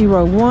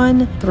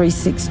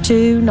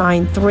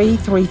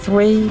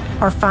 601-362-9333,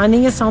 or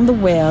finding us on the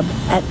web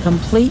at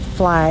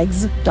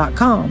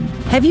completeflags.com.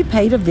 Have you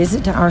paid a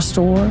visit to our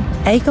store?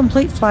 A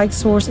Complete Flag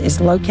Source is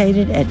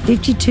located at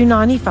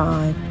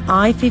 5295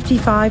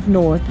 I-55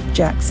 North,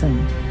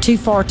 Jackson. Too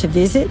far to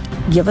visit?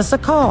 Give us a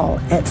call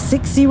at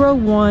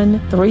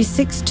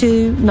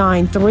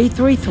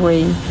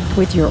 601-362-9333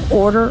 with your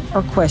order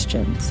or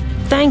questions.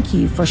 Thank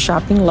you for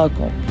shopping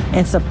local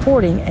and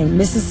supporting a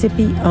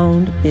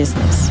Mississippi-owned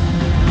business.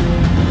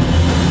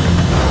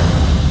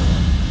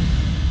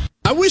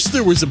 I wish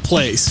there was a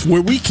place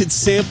where we could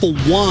sample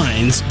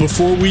wines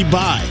before we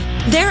buy.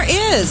 There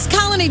is.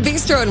 Colony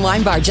Bistro and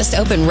Wine Bar just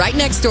opened right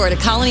next door to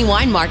Colony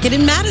Wine Market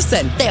in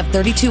Madison. They have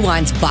 32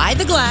 wines by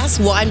the glass,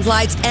 wine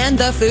flights, and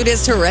the food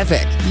is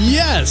terrific.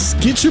 Yes.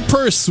 Get your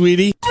purse,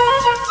 sweetie.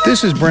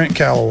 This is Brent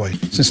Calloway.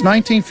 Since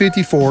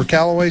 1954,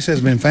 Calloway's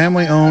has been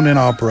family-owned and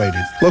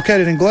operated.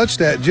 Located in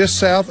Gluckstadt, just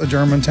south of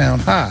Germantown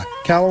High,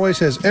 Calloway's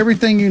has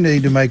everything you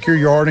need to make your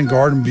yard and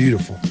garden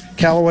beautiful.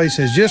 Calloway's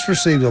has just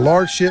received a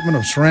large shipment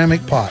of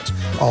ceramic pots.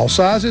 All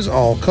sizes,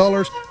 all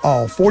colors,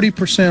 all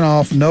 40%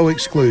 off, no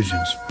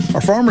exclusions.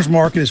 Our farmers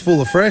market is full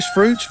of fresh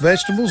fruits,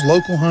 vegetables,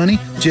 local honey,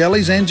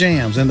 jellies, and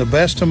jams, and the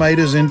best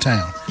tomatoes in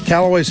town.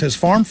 Calloway's has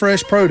farm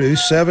fresh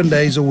produce 7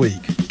 days a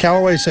week.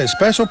 Calloway's has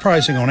special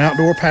pricing on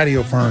outdoor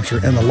patio furniture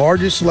and the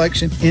largest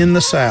selection in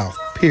the South,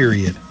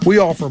 period. We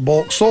offer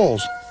bulk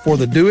soils for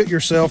the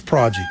do-it-yourself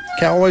project.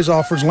 Calloway's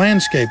offers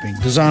landscaping.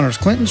 Designers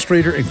Clinton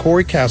Streeter and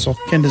Corey Castle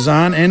can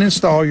design and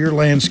install your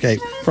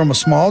landscape from a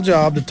small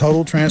job to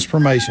total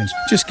transformations.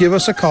 Just give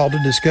us a call to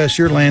discuss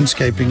your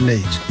landscaping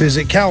needs.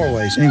 Visit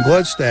Calloway's in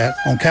Gluckstadt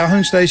on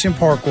Calhoun Station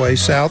Parkway,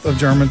 south of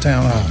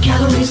Germantown High.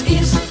 Calloway's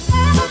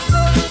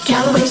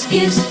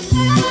is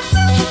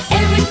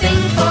everything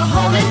for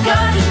home and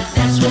garden.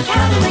 That's what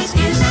Calloway's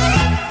is.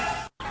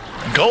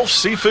 Gulf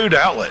Seafood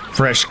Outlet.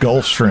 Fresh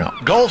Gulf shrimp.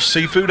 Gulf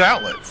Seafood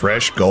Outlet.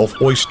 Fresh Gulf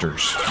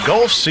oysters.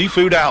 Gulf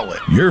Seafood Outlet.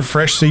 Your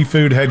fresh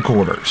seafood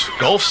headquarters.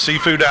 Gulf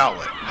Seafood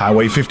Outlet.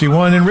 Highway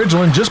 51 in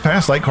Ridgeland, just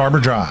past Lake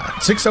Harbor Drive.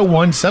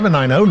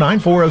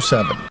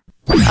 601-790-9407.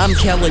 I'm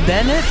Kelly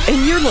Bennett,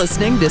 and you're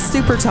listening to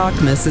Super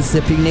Talk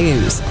Mississippi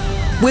News.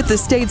 With the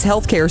state's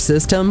healthcare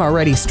system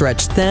already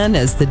stretched thin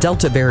as the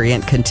Delta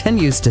variant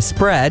continues to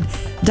spread,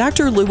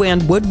 Dr.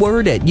 Luann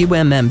Woodward at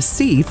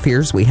UMMC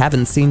fears we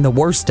haven't seen the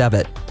worst of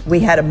it. We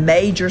had a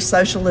major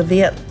social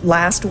event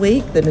last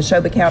week, the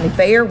Neshoba County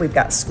Fair. We've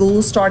got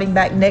schools starting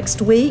back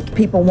next week.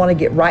 People want to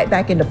get right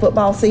back into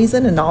football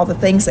season and all the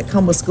things that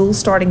come with schools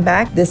starting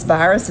back. This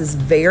virus is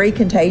very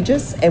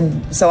contagious,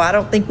 and so I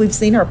don't think we've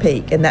seen our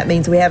peak, and that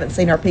means we haven't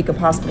seen our peak of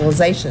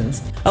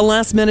hospitalizations. A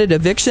last-minute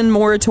eviction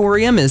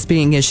moratorium is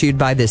being issued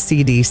by the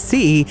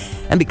CDC,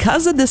 and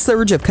because of the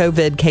surge of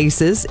COVID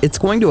cases, it's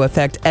going to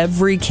affect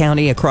every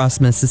county across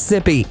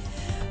Mississippi.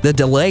 The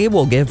delay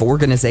will give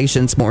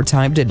organizations more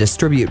time to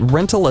distribute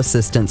rental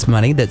assistance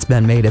money that's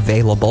been made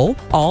available.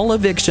 All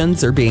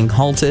evictions are being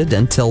halted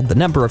until the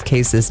number of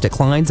cases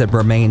declines and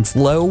remains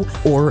low,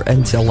 or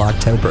until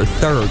October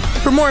 3rd.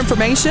 For more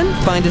information,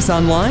 find us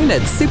online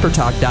at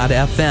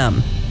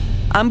supertalk.fm.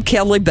 I'm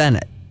Kelly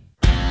Bennett.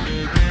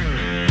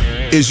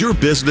 Is your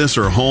business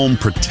or home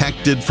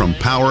protected from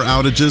power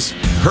outages?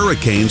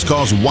 Hurricanes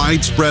cause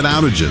widespread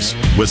outages,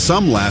 with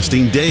some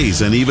lasting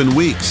days and even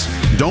weeks.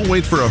 Don't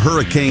wait for a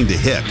hurricane to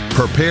hit.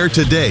 Prepare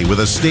today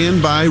with a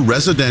standby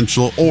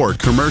residential or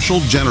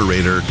commercial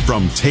generator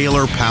from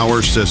Taylor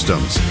Power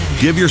Systems.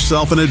 Give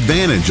yourself an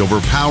advantage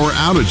over power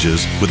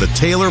outages with a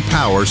Taylor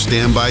Power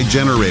standby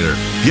generator.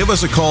 Give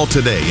us a call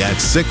today at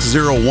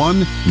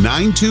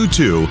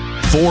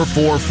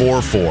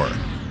 601-922-4444.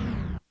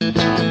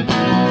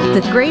 The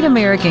Great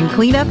American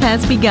Cleanup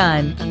has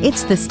begun.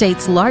 It's the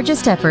state's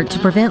largest effort to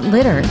prevent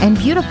litter and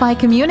beautify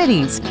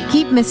communities.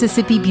 Keep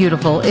Mississippi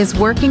Beautiful is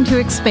working to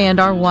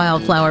expand our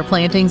wildflower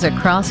plantings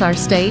across our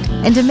state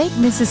and to make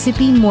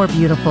Mississippi more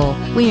beautiful.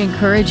 We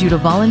encourage you to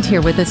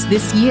volunteer with us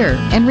this year.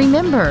 And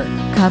remember,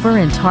 cover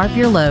and tarp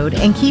your load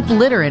and keep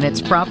litter in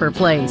its proper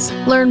place.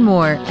 Learn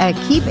more at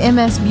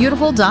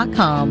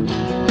keepmsbeautiful.com.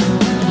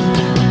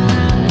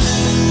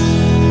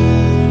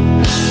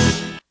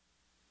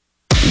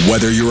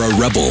 Whether you're a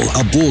Rebel,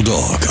 a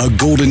Bulldog, a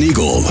Golden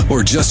Eagle,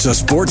 or just a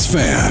sports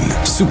fan,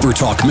 Super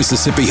Talk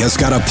Mississippi has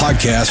got a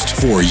podcast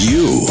for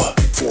you.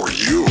 For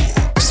you.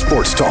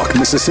 Sports Talk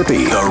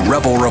Mississippi, the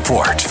Rebel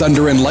Report,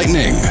 Thunder and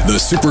Lightning, the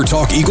Super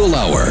Talk Eagle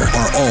Hour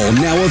are all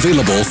now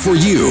available for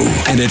you.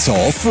 And it's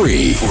all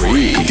free.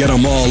 Get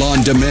them all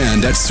on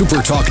demand at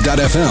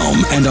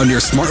supertalk.fm and on your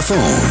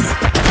smartphone.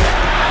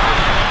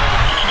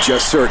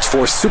 Just search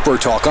for Super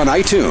Talk on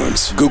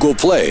iTunes, Google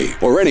Play,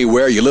 or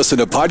anywhere you listen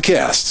to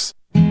podcasts.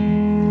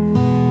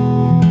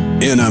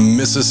 In a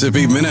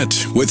Mississippi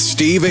Minute with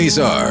Steve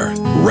Azar,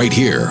 right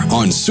here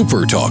on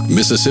Super Talk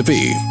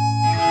Mississippi.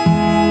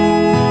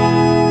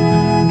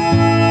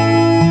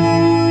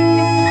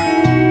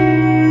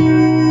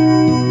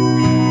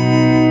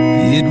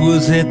 It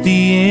was at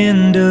the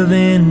end of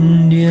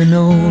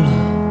Indianola.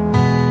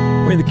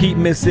 We're in the Keep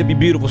Mississippi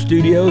Beautiful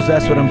Studios.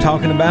 That's what I'm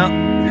talking about.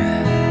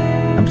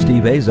 I'm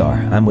Steve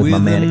Azar. I'm with my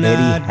man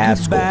Eddie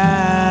Haskell,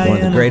 one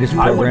of the greatest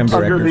program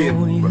directors.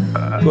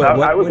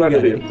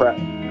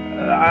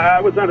 I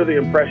was under the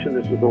impression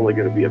this was only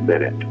going to be a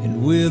minute.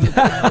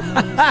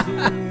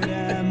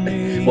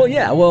 Well,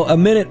 yeah, a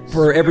minute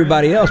for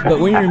everybody else, but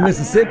when you're in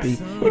Mississippi,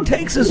 it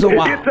takes us a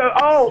while.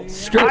 I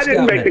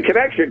didn't make the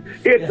connection.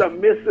 It's a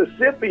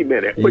Mississippi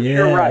minute, which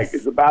you're right,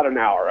 is about an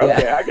hour.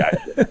 Okay, I got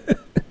you.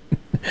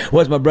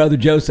 What's my brother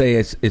Joe say?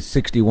 It's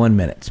 61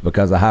 minutes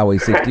because of Highway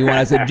 61.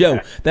 I said, Joe,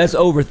 that's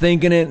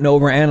overthinking it and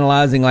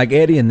overanalyzing like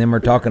Eddie and them are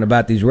talking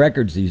about these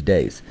records these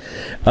days.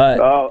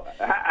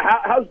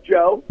 How's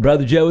Joe?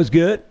 Brother Joe is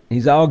good.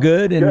 He's all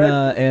good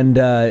and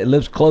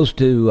lives close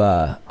to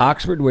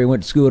Oxford, where he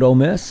went to school at Ole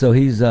Miss. So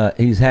he's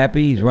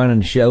happy. He's running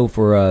a show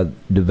for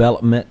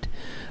development.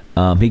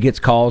 He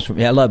gets calls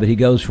from. I love it. He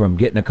goes from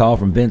getting a call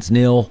from Vince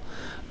Neal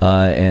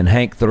and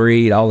Hank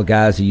Threed, all the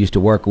guys he used to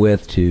work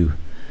with, to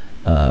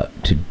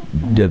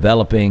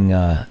developing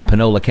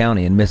Panola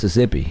County in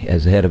Mississippi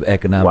as the head of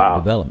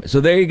economic development.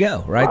 So there you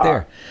go, right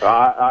there.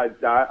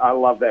 I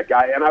love that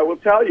guy, and I will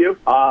tell you,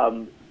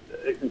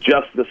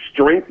 just the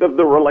strength of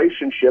the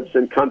relationships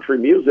in country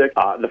music,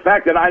 the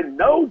fact that I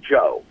know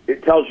Joe,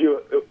 it tells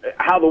you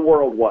how the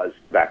world was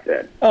back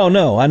then. Oh,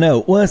 no, I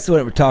know. Well, that's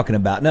what we're talking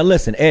about. Now,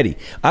 listen, Eddie,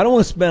 I don't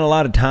want to spend a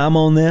lot of time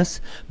on this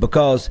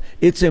because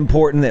it's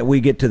important that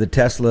we get to the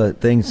Tesla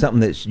thing, something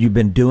that you've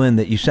been doing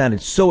that you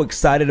sounded so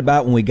excited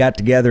about when we got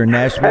together in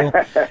Nashville.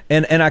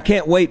 and I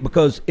can't wait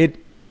because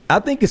I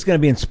think it's going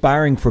to be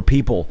inspiring for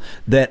people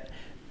that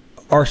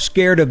are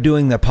scared of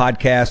doing the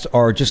podcast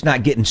or just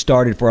not getting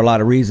started for a lot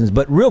of reasons.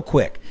 But real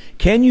quick,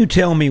 can you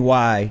tell me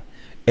why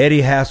Eddie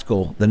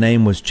Haskell, the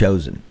name was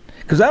chosen?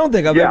 Because I don't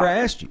think I've ever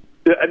asked you.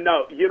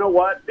 No, you know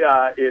what?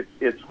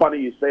 It's funny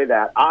you say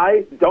that.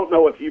 I don't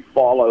know if you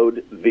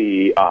followed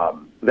the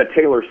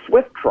Taylor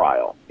Swift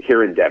trial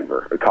here in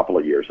Denver a couple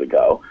of years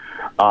ago,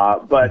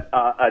 but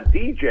a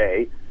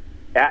DJ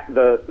at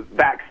the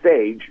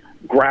backstage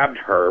grabbed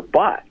her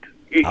butt.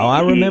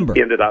 I remember.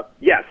 He ended up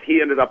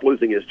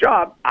losing his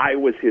job. I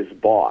was his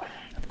boss.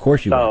 Of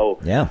course you were.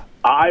 Yeah.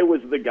 I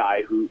was the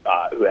guy who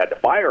had to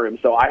fire him,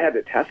 so I had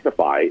to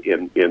testify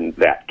in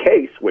that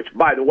case, which,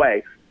 by the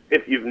way,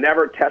 if you've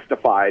never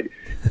testified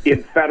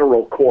in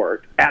federal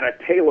court at a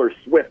Taylor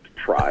Swift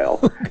trial,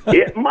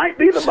 it might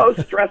be the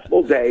most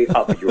stressful day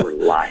of your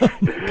life.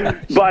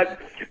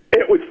 But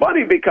it was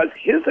funny because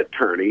his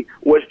attorney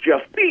was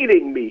just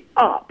beating me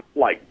up.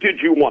 Like, did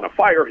you want to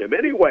fire him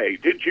anyway?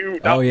 Did you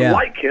not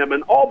like him?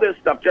 And all this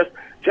stuff,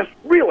 just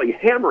really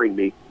hammering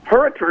me.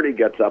 Her attorney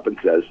gets up and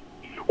says,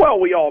 well,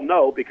 we all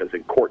know, because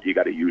in court you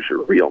got to use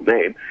your real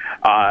name.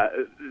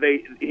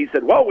 He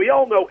said, well, we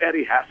all know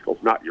Eddie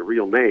Haskell's not your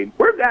real name.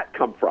 Where'd that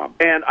come from?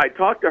 And I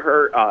talked to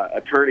her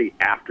attorney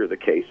after the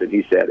case, and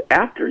he said,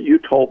 after you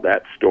told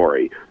that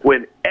story,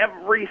 when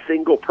every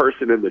single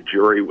person in the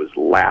jury was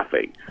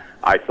laughing,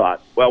 I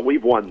thought, well,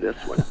 we've won this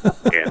one.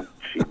 And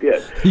she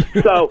did.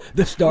 So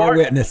the star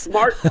witness.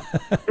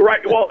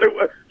 Right. Well,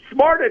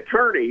 smart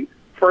attorney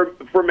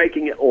for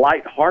making it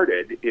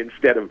lighthearted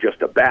instead of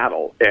just a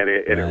battle, and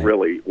it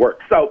really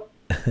worked. So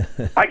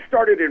I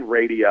started in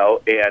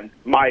radio, and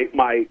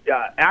my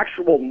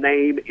actual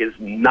name is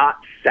not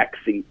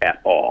sexy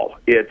at all.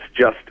 It's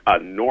just a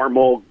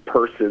normal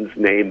person's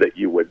name that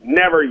you would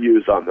never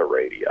use on the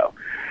radio.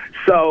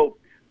 So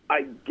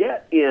I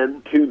get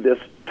into this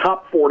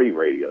top 40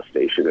 radio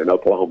station in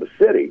Oklahoma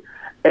City,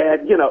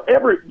 and,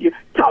 every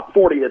top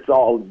 40, it's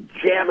all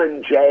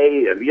Jammin'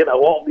 Jay and,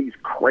 all these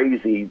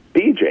crazy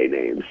DJ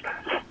names.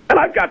 And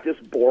I've got this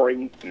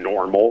boring,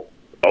 normal,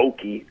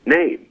 oaky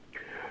name.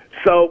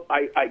 So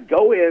I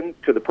go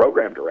into the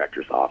program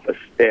director's office,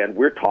 and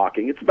we're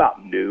talking. It's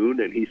about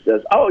noon, and he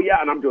says, oh,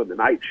 yeah, and I'm doing the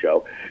night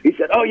show. He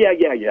said, oh,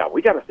 yeah,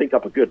 we got to think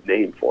up a good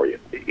name for you.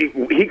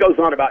 He goes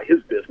on about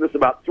his business.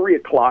 About 3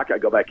 o'clock, I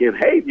go back in.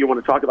 Hey, do you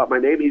want to talk about my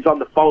name? He's on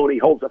the phone. He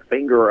holds a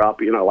finger up,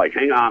 like,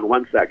 hang on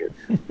 1 second.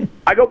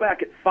 I go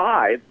back at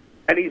 5,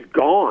 and he's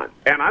gone,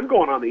 and I'm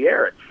going on the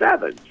air at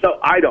 7, so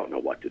I don't know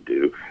what to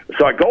do.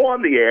 So I go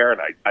on the air, and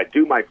I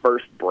do my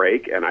first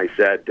break, and I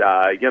said,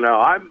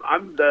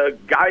 I'm the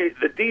guy,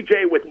 the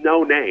DJ with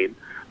no name.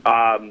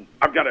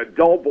 I've got a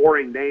dull,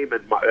 boring name,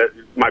 and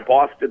my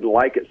boss didn't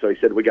like it, so he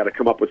said we got to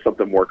come up with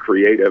something more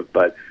creative,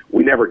 but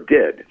we never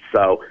did.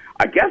 So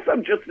I guess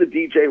I'm just the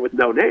DJ with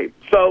no name.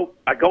 So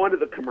I go into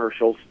the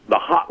commercials, the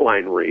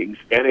hotline rings,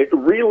 and it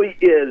really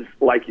is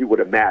like you would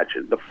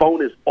imagine. The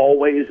phone is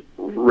always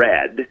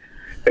red.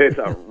 It's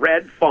a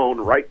red phone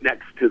right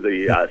next to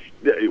the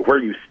where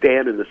you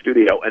stand in the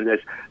studio, and this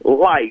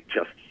light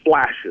just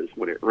flashes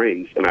when it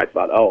rings. And I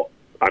thought, oh,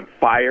 I'm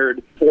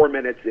fired 4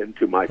 minutes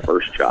into my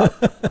first job.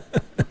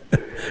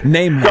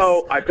 Nameless.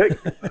 So I pick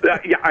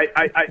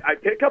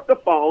up the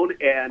phone,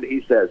 and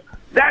he says,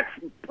 that's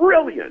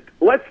brilliant.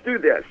 Let's do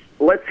this.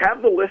 Let's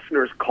have the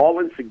listeners call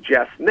and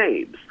suggest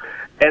names.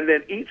 And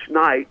then each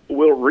night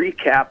we'll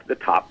recap the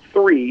top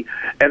 3.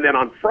 And then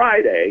on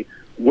Friday,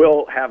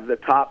 we'll have the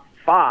top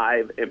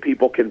 5, and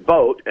people can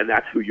vote, and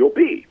that's who you'll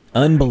be.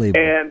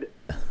 Unbelievable. And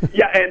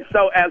and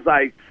so as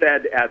I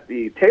said at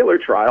the Taylor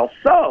trial,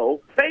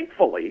 so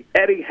thankfully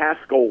Eddie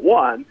Haskell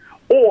won,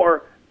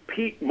 or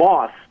Pete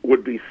Moss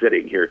would be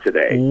sitting here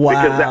today. Wow.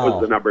 Because that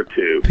was the number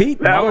 2.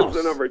 That was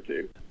the number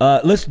 2.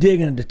 Let's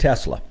dig into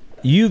Tesla.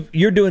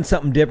 You're doing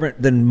something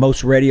different than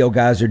most radio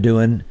guys are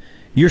doing.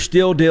 You're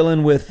still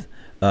dealing with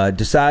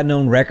deciding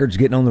on records,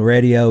 getting on the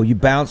radio. You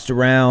bounced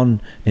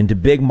around into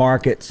big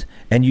markets,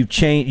 and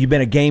you've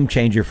been a game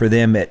changer for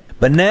them.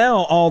 But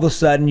now all of a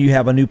sudden you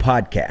have a new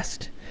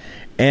podcast,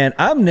 and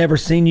I've never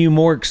seen you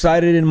more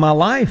excited in my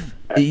life.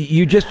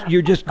 You're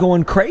just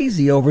going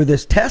crazy over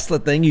this Tesla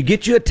thing. You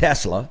get you a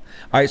Tesla.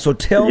 All right, so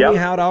tell me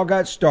how it all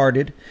got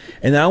started,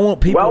 and then I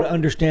want people to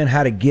understand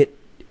how to get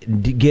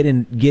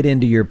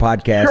into your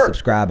podcast,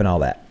 subscribe, and all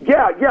that.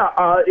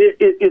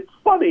 It's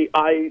funny.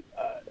 I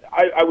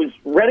was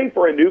ready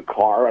for a new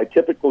car. I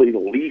typically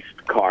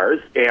leased cars,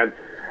 and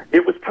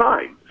it was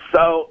time.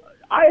 So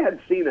I had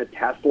seen a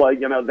Tesla.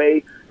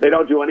 They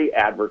don't do any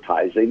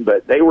advertising,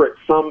 but they were at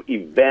some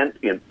event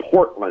in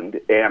Portland,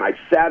 and I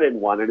sat in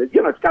one, and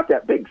it's got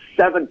that big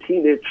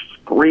 17-inch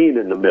screen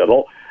in the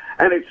middle,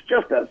 and it's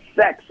just a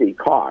sexy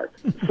car.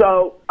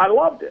 So I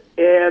loved it,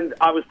 and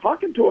I was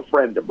talking to a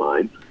friend of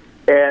mine,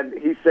 and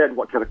he said,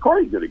 what kind of car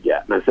are you going to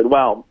get? And I said,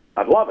 well,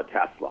 I'd love a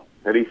Tesla.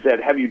 And he said,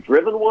 have you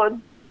driven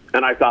one?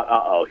 And I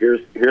thought,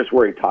 here's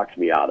where he talks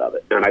me out of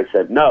it. And I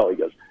said, no. He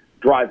goes,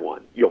 drive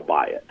one. You'll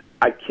buy it.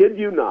 I kid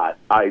you not.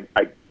 I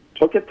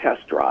took a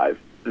test drive.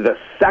 The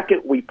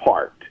second we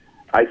parked,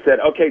 I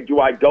said, okay, do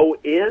I go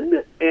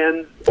in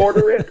and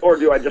order it, or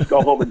do I just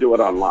go home and do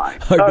it online?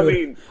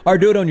 Or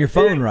do it on your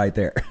phone right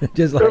there.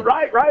 Just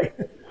like right.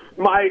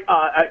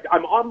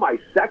 I'm on my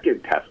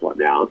second Tesla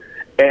now,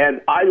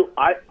 and I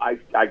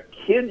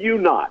kid you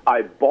not,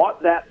 I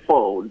bought that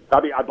phone.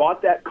 I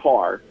bought that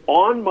car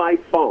on my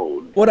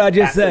phone. What did I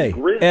just say?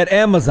 At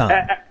Amazon.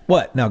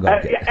 What? No, go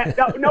ahead.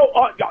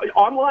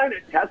 Online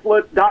at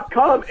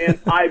Tesla.com, and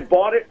I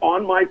bought it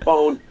on my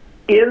phone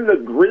in the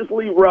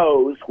Grizzly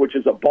Rose, which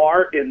is a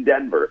bar in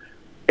Denver,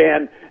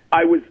 and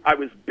I was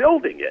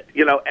building it,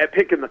 and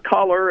picking the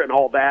color and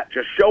all that,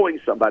 just showing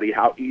somebody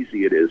how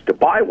easy it is to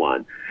buy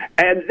one.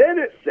 And then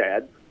it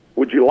said,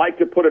 would you like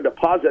to put a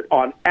deposit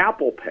on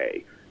Apple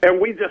Pay? And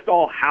we just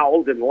all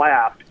howled and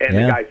laughed. And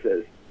the guy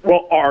says,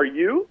 well, are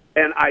you?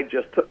 And I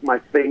just took my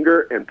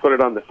finger and put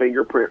it on the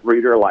fingerprint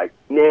reader like,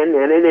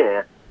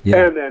 nah.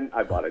 Yeah. And then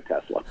I bought a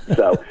Tesla.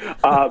 So,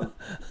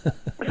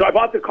 so I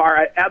bought the car.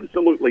 I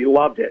absolutely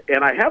loved it.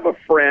 And I have a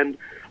friend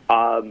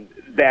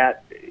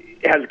that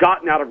has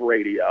gotten out of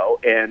radio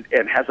and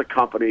has a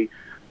company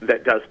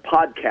that does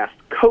podcast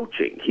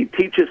coaching. He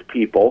teaches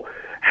people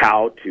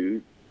how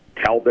to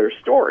tell their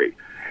story.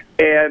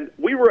 And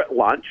we were at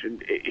lunch,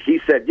 and he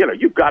said,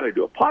 you've got to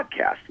do a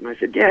podcast. And I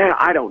said, yeah,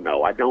 I don't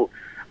know. I don't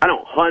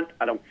hunt.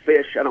 I don't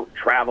fish. I don't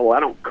travel. I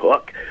don't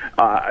cook.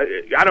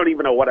 I don't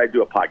even know what I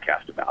do a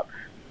podcast about.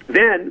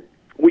 Then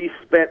we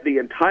spent the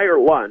entire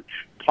lunch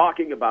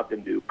talking about the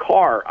new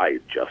car I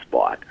had just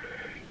bought.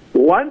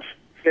 Lunch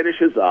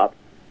finishes up.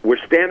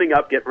 We're standing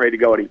up, getting ready to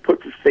go, and he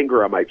puts his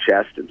finger on my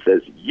chest and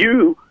says,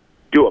 you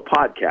do a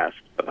podcast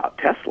about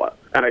Tesla.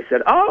 And I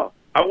said, oh,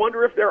 I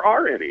wonder if there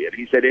are any. And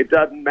he said, it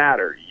doesn't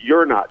matter.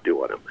 You're not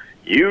doing them.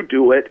 You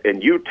do it,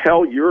 and you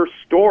tell your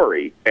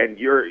story and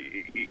your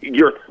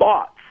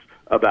thoughts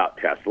about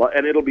Tesla,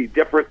 and it'll be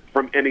different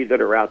from any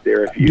that are out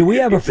there. Do we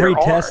have a free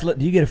Tesla?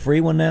 Do you get a free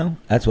one now?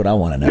 That's what I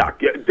want to know. No,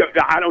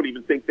 I don't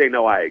even think they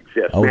know I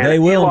exist. Oh, man. they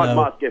will Elon know.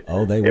 Musk,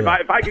 They will.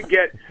 If I could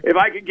get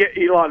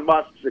Elon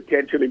Musk's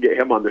attention and get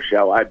him on the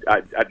show,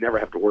 I'd never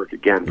have to work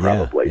again,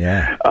 probably.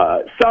 Yeah.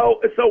 So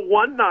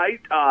one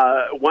night,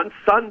 one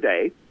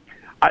Sunday,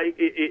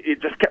 it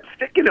just kept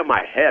sticking in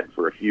my head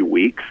for a few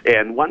weeks.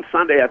 And one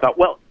Sunday I thought,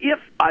 well, if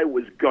I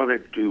was going to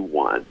do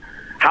one,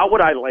 how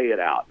would I lay it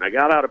out? And I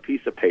got out a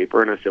piece of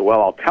paper and I said,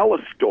 well, I'll tell a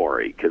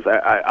story because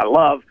I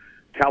love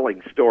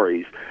telling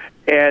stories.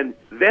 And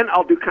then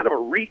I'll do kind of a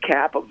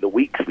recap of the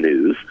week's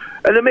news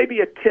and then maybe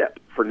a tip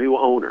for new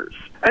owners.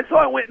 And so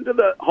I went into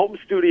the home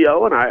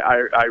studio and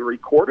I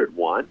recorded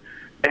one.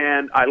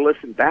 And I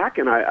listened back,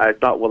 and I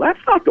thought, well,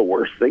 that's not the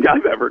worst thing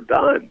I've ever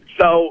done.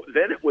 So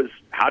then it was,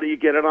 how do you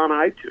get it on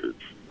iTunes?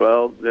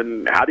 Well,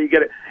 then how do you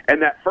get it?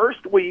 And that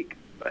first week,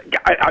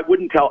 I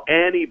wouldn't tell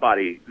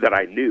anybody that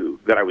I knew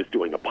that I was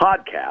doing a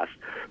podcast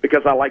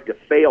because I like to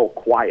fail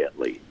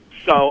quietly.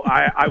 So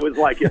I was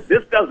like, if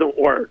this doesn't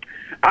work,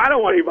 I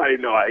don't want anybody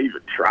to know I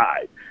even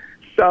tried.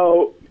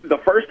 So the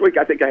first week,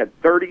 I think I had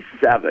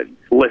 37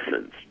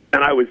 listens,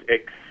 and I was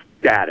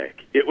ecstatic.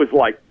 It was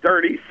like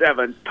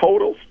 37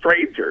 total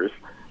strangers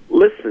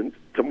listened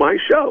to my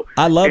show.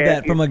 I love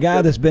that from a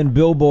guy that's been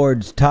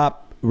Billboard's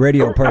top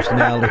radio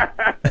personality.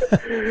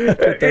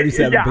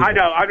 37 yeah, people. I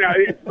know.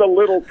 It's the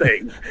little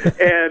things.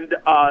 And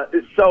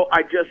so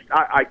I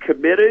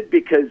committed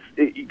because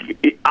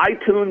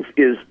iTunes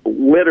is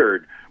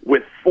littered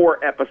with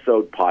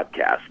 4-episode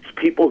podcasts.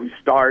 People who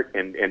start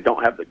and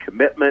don't have the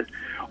commitment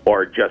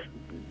or just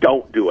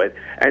don't do it.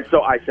 And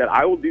so I said,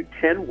 I will do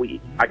 10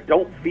 weeks. I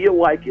don't feel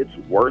like it's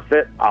worth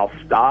it. I'll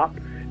stop.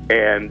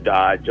 And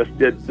just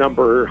did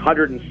number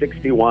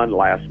 161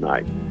 last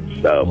night.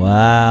 So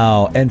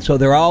wow. And so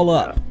they're all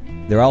up.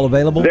 They're all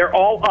available? They're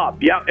all up.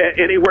 Yeah.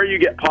 Anywhere you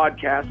get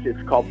podcasts,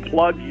 it's called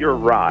Plug Your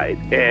Ride.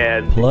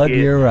 And Plug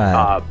Your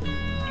Ride.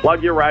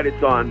 Plug Your Ride.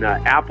 It's on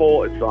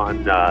Apple. It's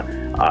on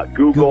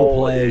Google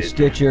Play,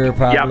 Stitcher,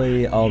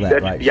 probably, all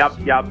that, right? Yep.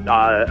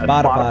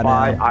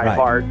 Spotify,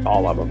 iHeart,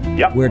 all of them.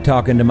 Yep. We're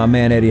talking to my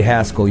man Eddie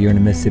Haskell. You're in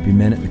the Mississippi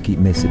Minute, the Keep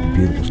Mississippi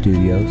Beautiful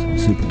Studios on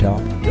Super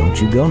Talk.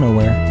 Don't you go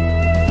nowhere.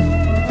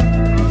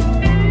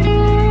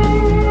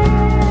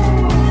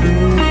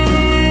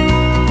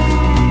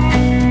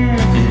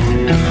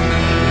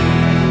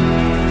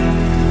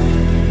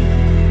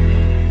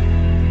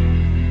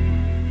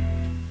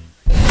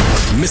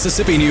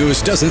 Mississippi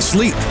news doesn't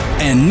sleep,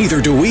 and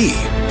neither do we.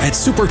 At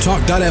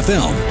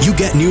supertalk.fm, you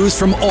get news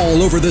from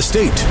all over the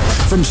state.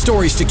 From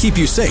stories to keep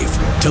you safe,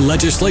 to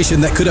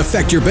legislation that could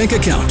affect your bank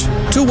account,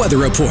 to weather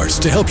reports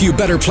to help you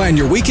better plan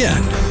your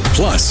weekend.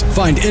 Plus,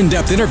 find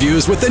in-depth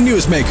interviews with the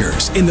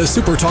newsmakers in the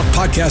Supertalk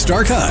podcast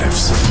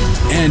archives.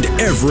 And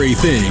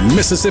everything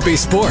Mississippi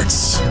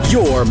sports.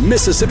 Your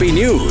Mississippi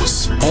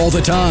news. All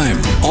the time,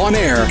 on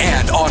air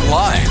and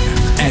online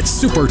at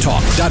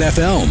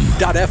supertalk.fm.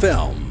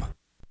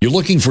 You're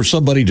looking for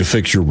somebody to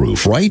fix your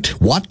roof, right?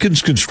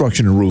 Watkins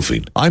Construction and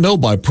Roofing. I know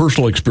by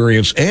personal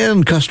experience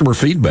and customer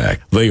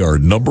feedback, they are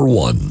number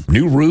one.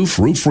 New roof,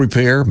 roof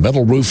repair,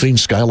 metal roofing,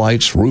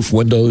 skylights, roof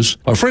windows.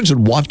 Our friends at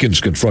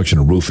Watkins Construction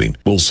and Roofing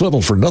will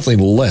settle for nothing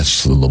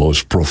less than the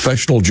most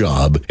professional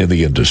job in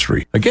the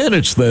industry. Again,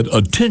 it's that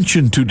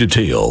attention to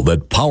detail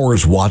that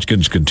powers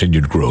Watkins'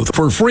 continued growth.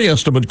 For a free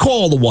estimate,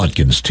 call the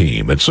Watkins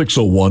team at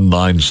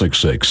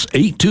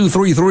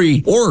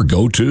 601-966-8233 or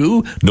go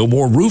to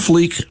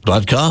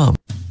nomoreroofleak.com.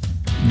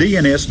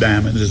 D&S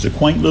Diamonds is a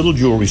quaint little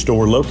jewelry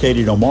store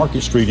located on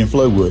Market Street in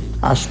Flowood.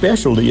 Our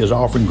specialty is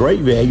offering great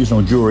values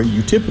on jewelry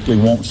you typically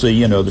won't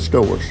see in other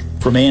stores.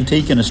 From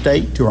antique and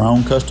estate to our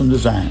own custom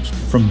designs,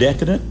 from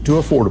decadent to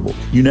affordable,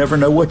 you never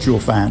know what you'll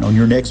find on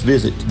your next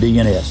visit to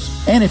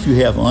D&S. And if you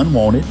have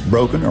unwanted,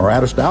 broken, or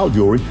out-of-style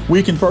jewelry,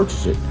 we can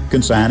purchase it,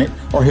 consign it,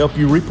 or help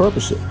you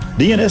repurpose it.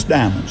 D&S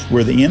Diamonds,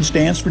 where the N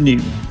stands for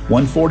Newton,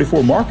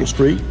 144 Market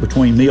Street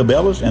between Mia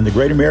Bella's and the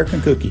Great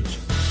American Cookies.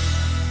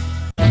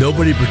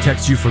 Nobody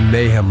protects you from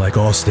mayhem like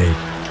Allstate.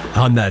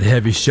 On that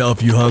heavy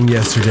shelf you hung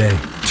yesterday,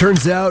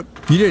 turns out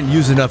you didn't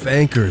use enough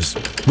anchors.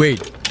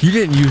 Wait, You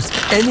didn't use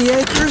any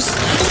anchors?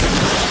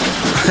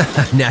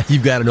 Now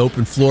you've got an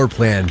open floor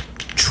plan.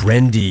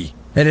 Trendy.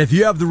 And if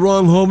you have the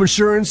wrong home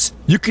insurance,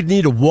 you could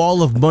need a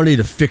wall of money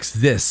to fix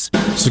this.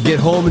 So get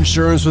home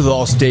insurance with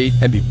Allstate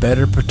and be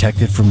better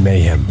protected from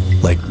mayhem,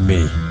 like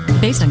me.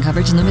 Based on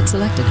coverage and limits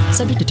selected.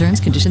 Subject to terms,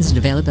 conditions, and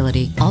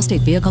availability.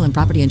 Allstate Vehicle and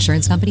Property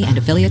Insurance Company and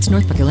affiliates,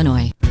 Northbrook,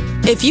 Illinois.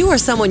 If you or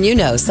someone you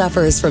know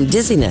suffers from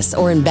dizziness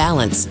or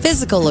imbalance,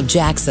 Physical of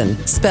Jackson,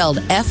 spelled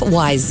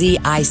F-Y-Z-I-C-A-L,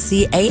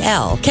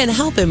 can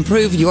help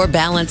improve your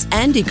balance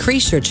and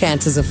decrease your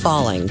chances of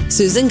falling.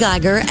 Susan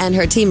Geiger and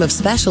her team of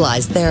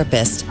specialized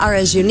therapists are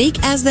as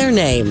unique as their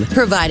name,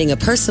 providing a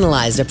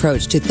personalized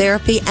approach to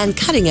therapy and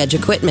cutting-edge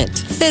equipment.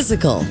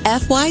 Physical,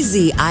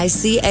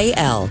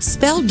 F-Y-Z-I-C-A-L,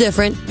 spelled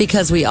different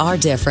because we are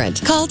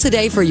different. Call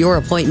today for your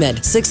appointment,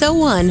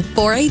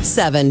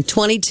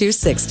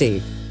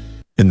 601-487-2260.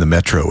 In the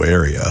metro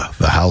area,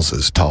 the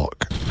houses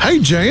talk. Hey,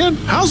 Jan,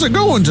 how's it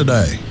going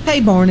today? Hey,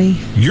 Barney.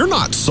 You're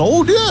not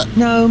sold yet?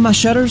 No, my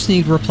shutters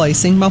need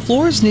replacing, my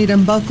floors need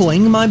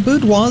unbuckling, my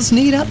boudoirs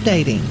need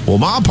updating. Well,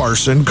 my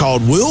person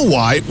called Will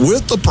White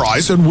with the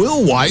price, and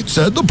Will White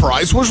said the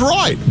price was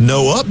right.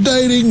 No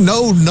updating,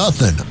 no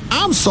nothing.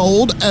 I'm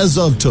sold as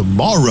of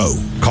tomorrow.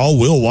 Call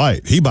Will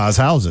White. He buys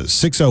houses.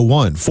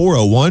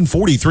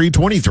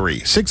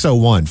 601-401-4323.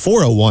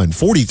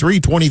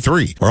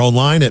 601-401-4323. Or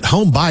online at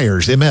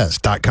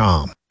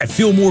homebuyersms.com. At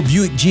Fillmore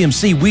Buick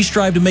GMC, we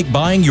strive to make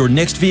buying your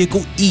next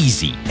vehicle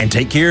easy and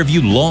take care of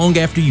you long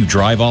after you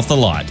drive off the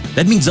lot.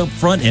 That means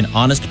upfront and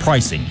honest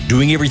pricing,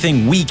 doing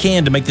everything we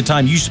can to make the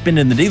time you spend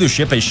in the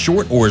dealership as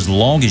short or as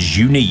long as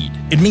you need.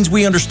 It means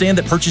we understand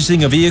that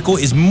purchasing a vehicle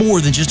is more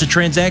than just a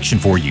transaction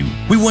for you.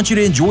 We want you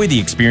to enjoy the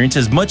experience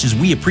as much as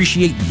we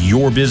appreciate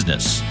your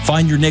business.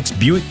 Find your next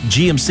Buick,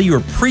 GMC,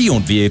 or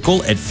pre-owned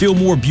vehicle at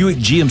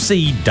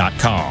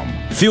FillmoreBuickGMC.com.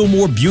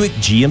 Fillmore Buick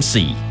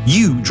GMC.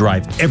 You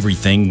drive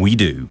everything we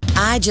do.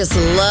 I just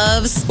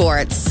love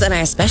sports, and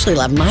I especially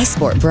love my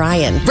sport,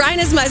 Brian. Brian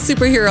is my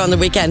superhero on the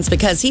weekends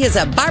because he is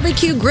a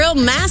barbecue grill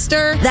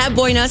master. That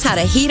boy knows how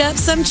to heat up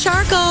some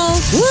charcoal.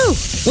 Woo!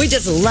 We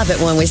just love it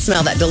when we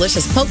smell that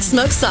delicious Polk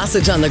smoked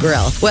sausage on the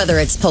grill. Whether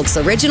it's Polk's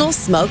Original,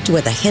 smoked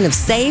with a hint of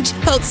sage,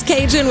 Polk's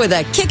Cajun with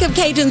a kick of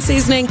Cajun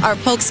seasoning, or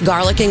Polk's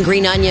Garlic and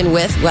Green Onion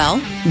with, well,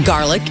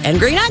 garlic and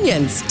green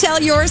onions.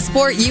 Tell your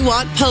sport you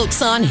want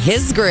Polk's on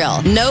his grill.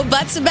 No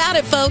buts about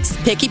it, folks.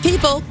 Picky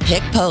people,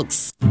 pick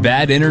Polk's.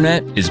 Bad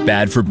internet is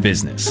bad for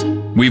business.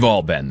 We've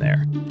all been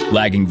there.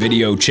 Lagging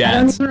video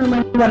chats,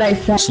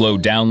 slow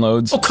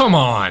downloads. Oh, come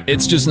on.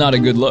 It's just not a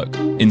good look.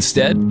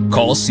 Instead,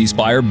 call C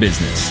Spire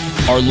Business.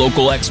 Our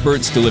local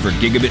experts deliver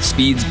gigabit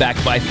speeds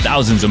backed by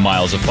thousands of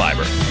miles of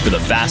fiber for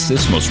the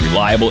fastest, most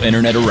reliable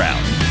internet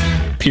around.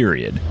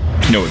 Period.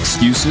 No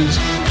excuses,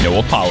 no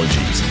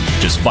apologies.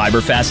 Just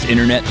fiber fast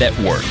internet that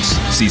works.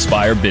 C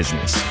Spire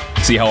Business.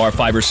 See how our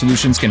fiber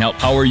solutions can help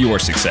power your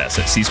success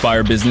at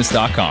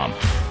cspirebusiness.com.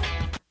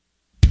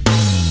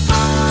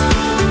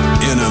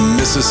 In a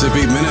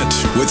Mississippi Minute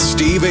with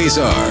Steve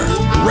Azar,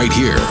 right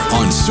here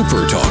on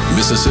Super Talk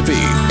Mississippi.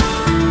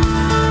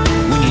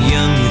 When you're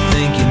young, you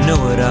think you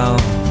know it all.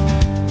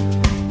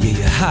 Yeah,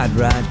 you hide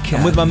right.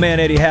 I'm with my man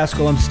Eddie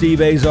Haskell. I'm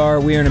Steve Azar.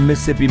 We are in a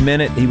Mississippi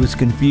Minute. He was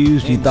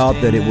confused. He thought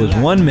that it was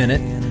 1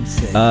 minute,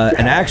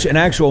 an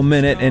actual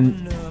minute,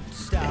 and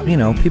you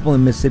know, people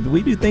in Mississippi,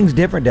 we do things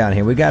different down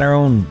here. We got our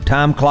own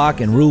time clock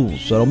and rules,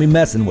 so don't be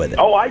messing with it.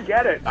 Oh, I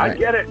get it. I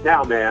get it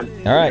now, man.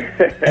 All right.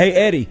 Hey,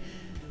 Eddie,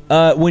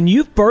 when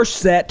you first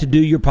sat to do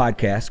your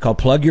podcast called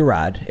Plug Your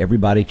Ride,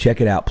 everybody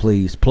check it out,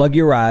 please. Plug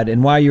Your Ride.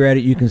 And while you're at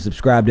it, you can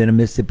subscribe to In a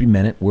Mississippi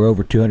Minute. We're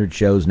over 200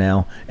 shows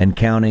now and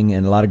counting,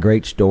 and a lot of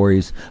great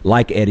stories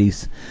like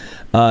Eddie's.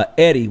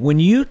 Eddie, when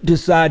you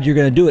decide you're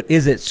going to do it,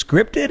 is it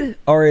scripted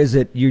or is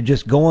it you're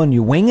just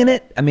you're winging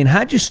it? I mean,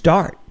 how'd you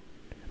start?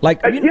 Like,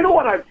 you know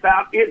what I've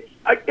found?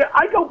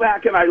 I go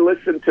back and I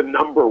listen to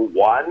number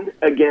 1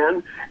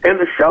 again, and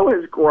the show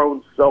has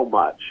grown so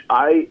much.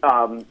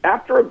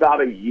 After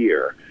about a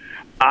year,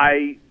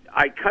 I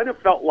kind of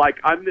felt like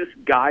I'm this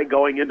guy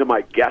going into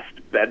my guest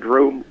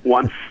bedroom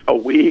once a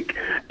week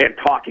and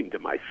talking to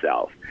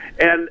myself.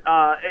 And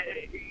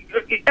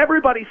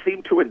everybody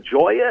seemed to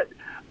enjoy it,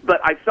 but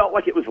I felt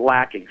like it was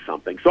lacking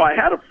something. So I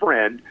had a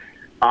friend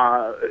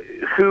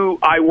who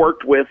I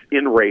worked with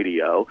in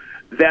radio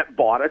that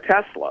bought a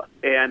Tesla,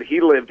 and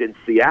he lived in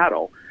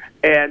Seattle.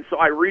 And so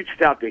I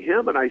reached out to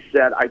him, and I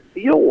said, I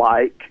feel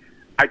like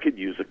I could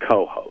use a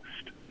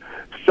co-host.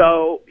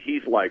 So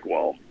he's like,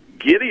 well,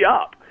 giddy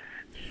up.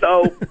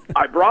 So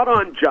I brought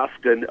on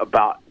Justin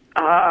about,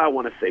 I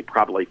want to say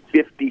probably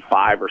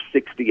 55 or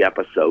 60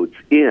 episodes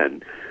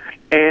in.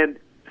 And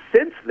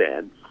since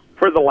then,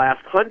 for the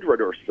last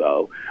 100 or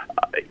so,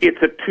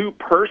 it's a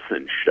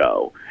 2-person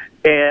show.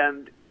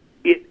 And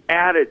it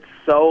added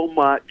so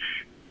much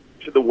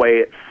to the way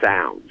it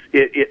sounds.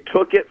 It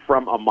took it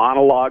from a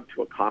monologue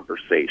to a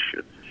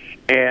conversation,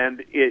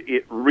 and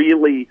it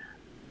really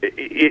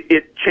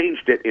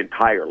changed it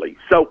entirely.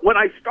 So when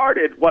I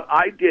started, what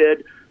I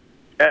did,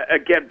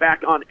 again,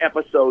 back on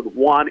episode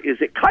 1, is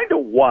it kind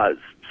of was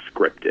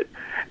scripted.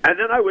 And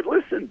then I would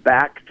listen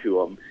back to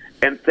them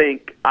and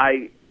think,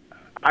 I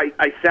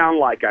sound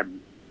like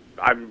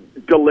I'm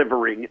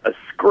delivering a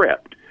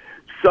script.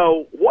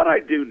 So what I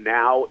do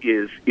now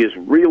is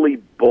really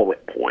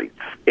bullet points.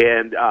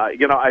 And,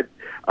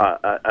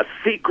 a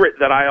secret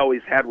that I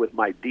always had with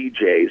my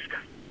DJs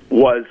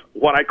was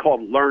what I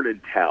called learn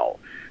and tell.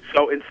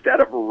 So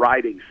instead of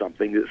writing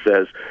something that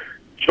says,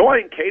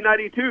 join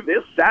K92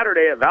 this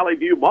Saturday at Valley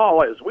View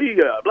Mall as we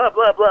blah,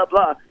 blah, blah,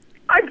 blah,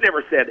 I've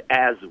never said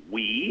as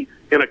we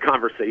in a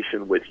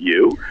conversation with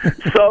you.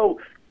 So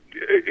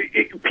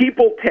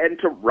people tend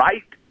to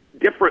write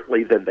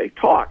differently than they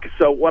talk.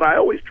 So what I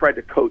always tried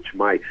to coach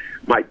my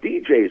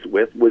DJs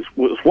with was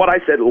what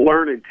I said,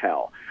 learn and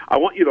tell. I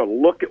want you to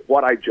look at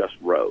what I just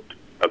wrote,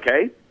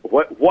 okay?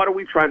 What are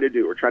we trying to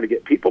do? We're trying to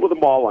get people to the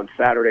mall on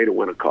Saturday to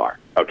win a car,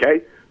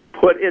 okay?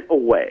 Put it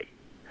away.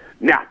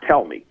 Now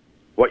tell me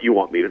what you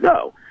want me to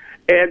know.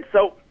 And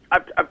so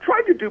I've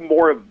tried to do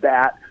more of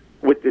that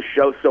with this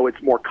show so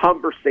it's more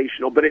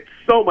conversational, but it's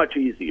so much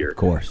easier, of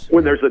course,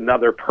 when there's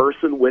another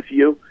person with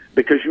you,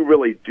 because you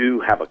really do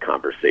have a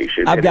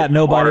conversation. I've got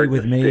nobody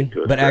with me,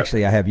 but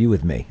actually I have you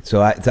with me,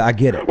 so I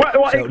get it. Well,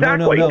 so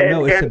exactly.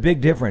 No, it's a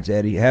big difference,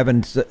 Eddie.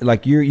 Having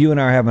like you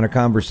and I are having a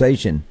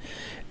conversation,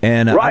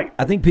 and right.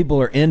 I think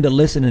people are into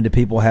listening to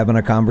people having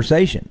a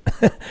conversation.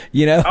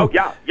 You know? Oh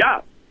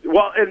yeah.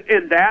 Well,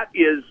 and that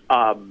is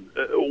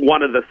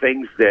one of the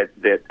things that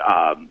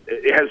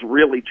has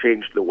really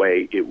changed the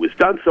way it was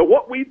done. So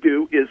what we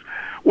do is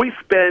we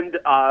spend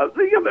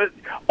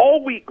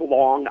all week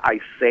long. I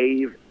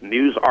save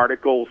news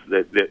articles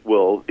that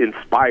will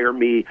inspire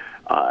me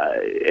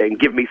and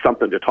give me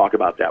something to talk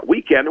about that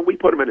weekend, and we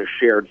put them in a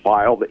shared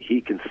file that he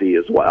can see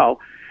as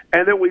well.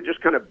 And then we just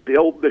kind of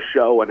build the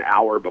show an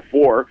hour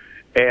before,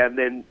 and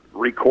then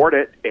record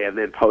it, and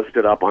then post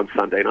it up on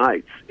Sunday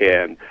nights.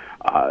 And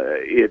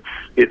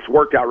it's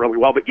worked out really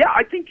well. But yeah,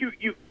 I think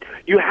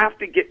you have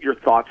to get your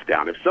thoughts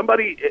down. If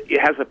somebody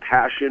has a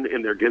passion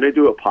and they're going to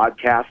do a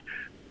podcast,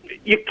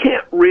 you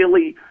can't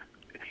really.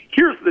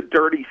 Here's the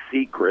dirty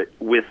secret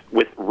with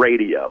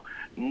radio: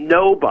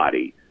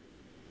 nobody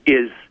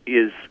is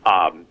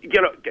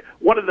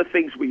one of the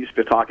things we used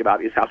to talk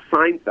about is how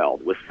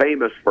Seinfeld was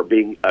famous for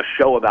being a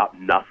show about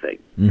nothing.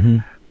 Mm-hmm.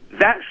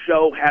 That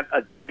show had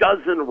a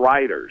dozen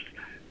writers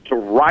to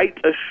write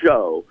a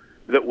show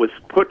that was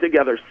put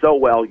together so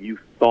well you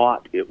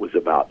thought it was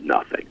about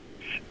nothing.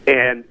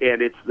 And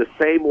it's the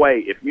same way.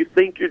 If you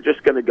think you're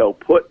just going to go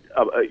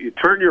you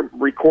turn your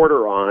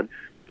recorder on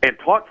and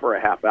talk for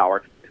a half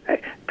hour,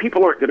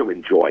 people aren't going to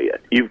enjoy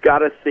it. You've got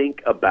to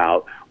think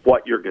about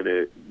what you're going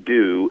to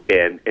do,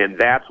 and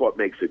that's what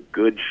makes a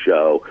good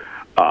show.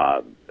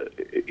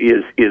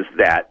 Is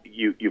that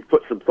you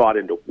put some thought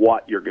into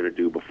what you're going to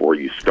do before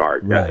you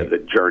start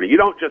the journey. You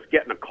don't just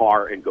get in a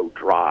car and go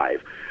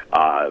drive.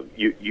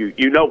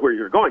 You know where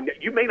you're going.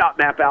 You may not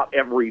map out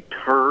every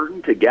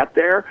turn to get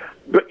there,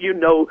 but you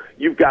know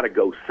you've got to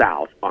go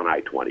south on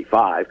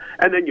I-25,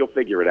 and then you'll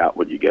figure it out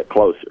when you get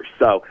closer.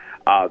 So,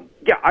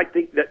 I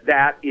think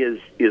that is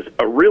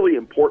a really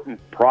important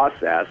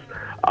process.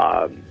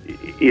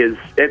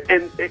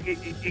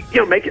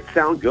 Make it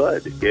sound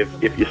good.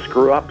 If you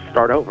screw up,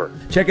 start over.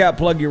 Check out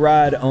Plug Your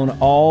Ride on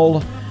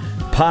all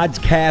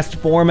podcast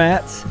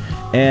formats.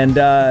 And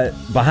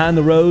Behind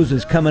the Rose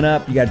is coming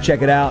up. You got to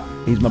check it out.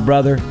 He's my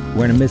brother.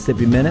 We're in a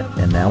Mississippi Minute,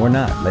 and now we're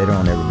not. Later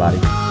on, everybody.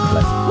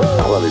 Bless you.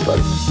 I love you,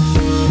 buddy.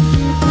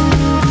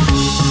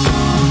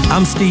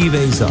 I'm Steve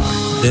Azar.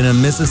 In a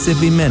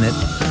Mississippi Minute,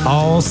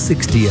 all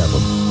 60 of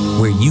them,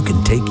 where you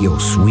can take your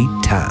sweet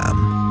time.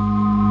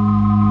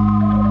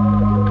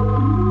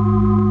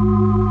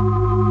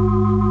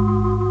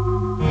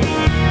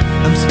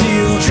 I'm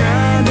still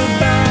trying to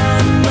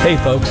find. Hey,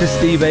 folks, it's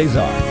Steve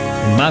Azar.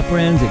 And my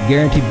friends at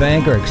Guarantee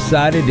Bank are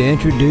excited to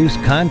introduce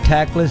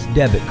contactless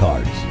debit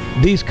cards.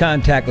 These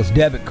contactless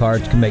debit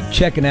cards can make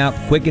checking out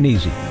quick and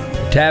easy.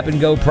 The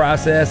tap-and-go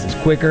process is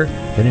quicker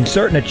than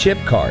inserting a chip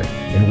card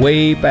and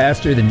way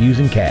faster than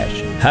using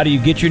cash. How do you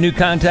get your new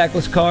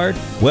contactless card?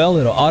 Well,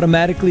 it'll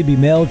automatically be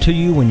mailed to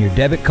you when your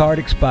debit card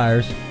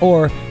expires,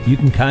 or you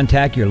can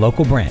contact your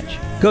local branch.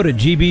 Go to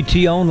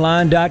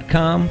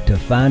gbtonline.com to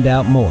find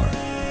out more.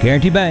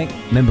 Guarantee Bank,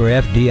 member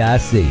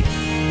FDIC.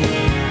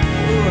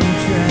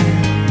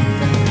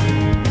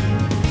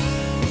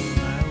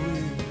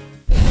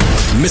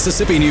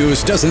 Mississippi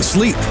news doesn't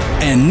sleep,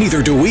 and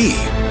neither do we.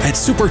 At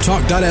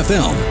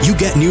supertalk.fm, you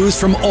get news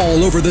from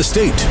all over the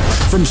state.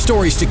 From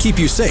stories to keep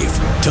you safe,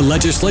 to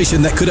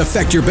legislation that could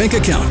affect your bank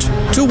account,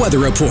 to weather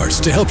reports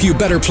to help you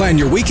better plan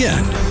your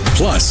weekend.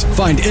 Plus,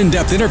 find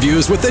in-depth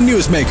interviews with the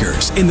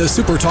newsmakers in the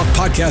Supertalk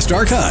podcast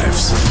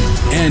archives.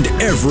 And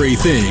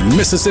everything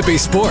Mississippi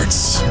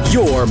sports.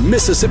 Your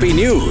Mississippi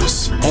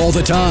news. All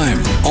the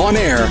time, on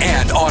air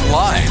and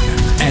online.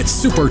 At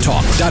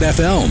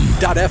supertalk.fm.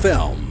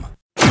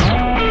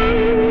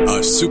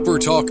 A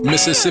SuperTalk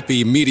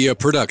Mississippi media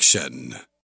production.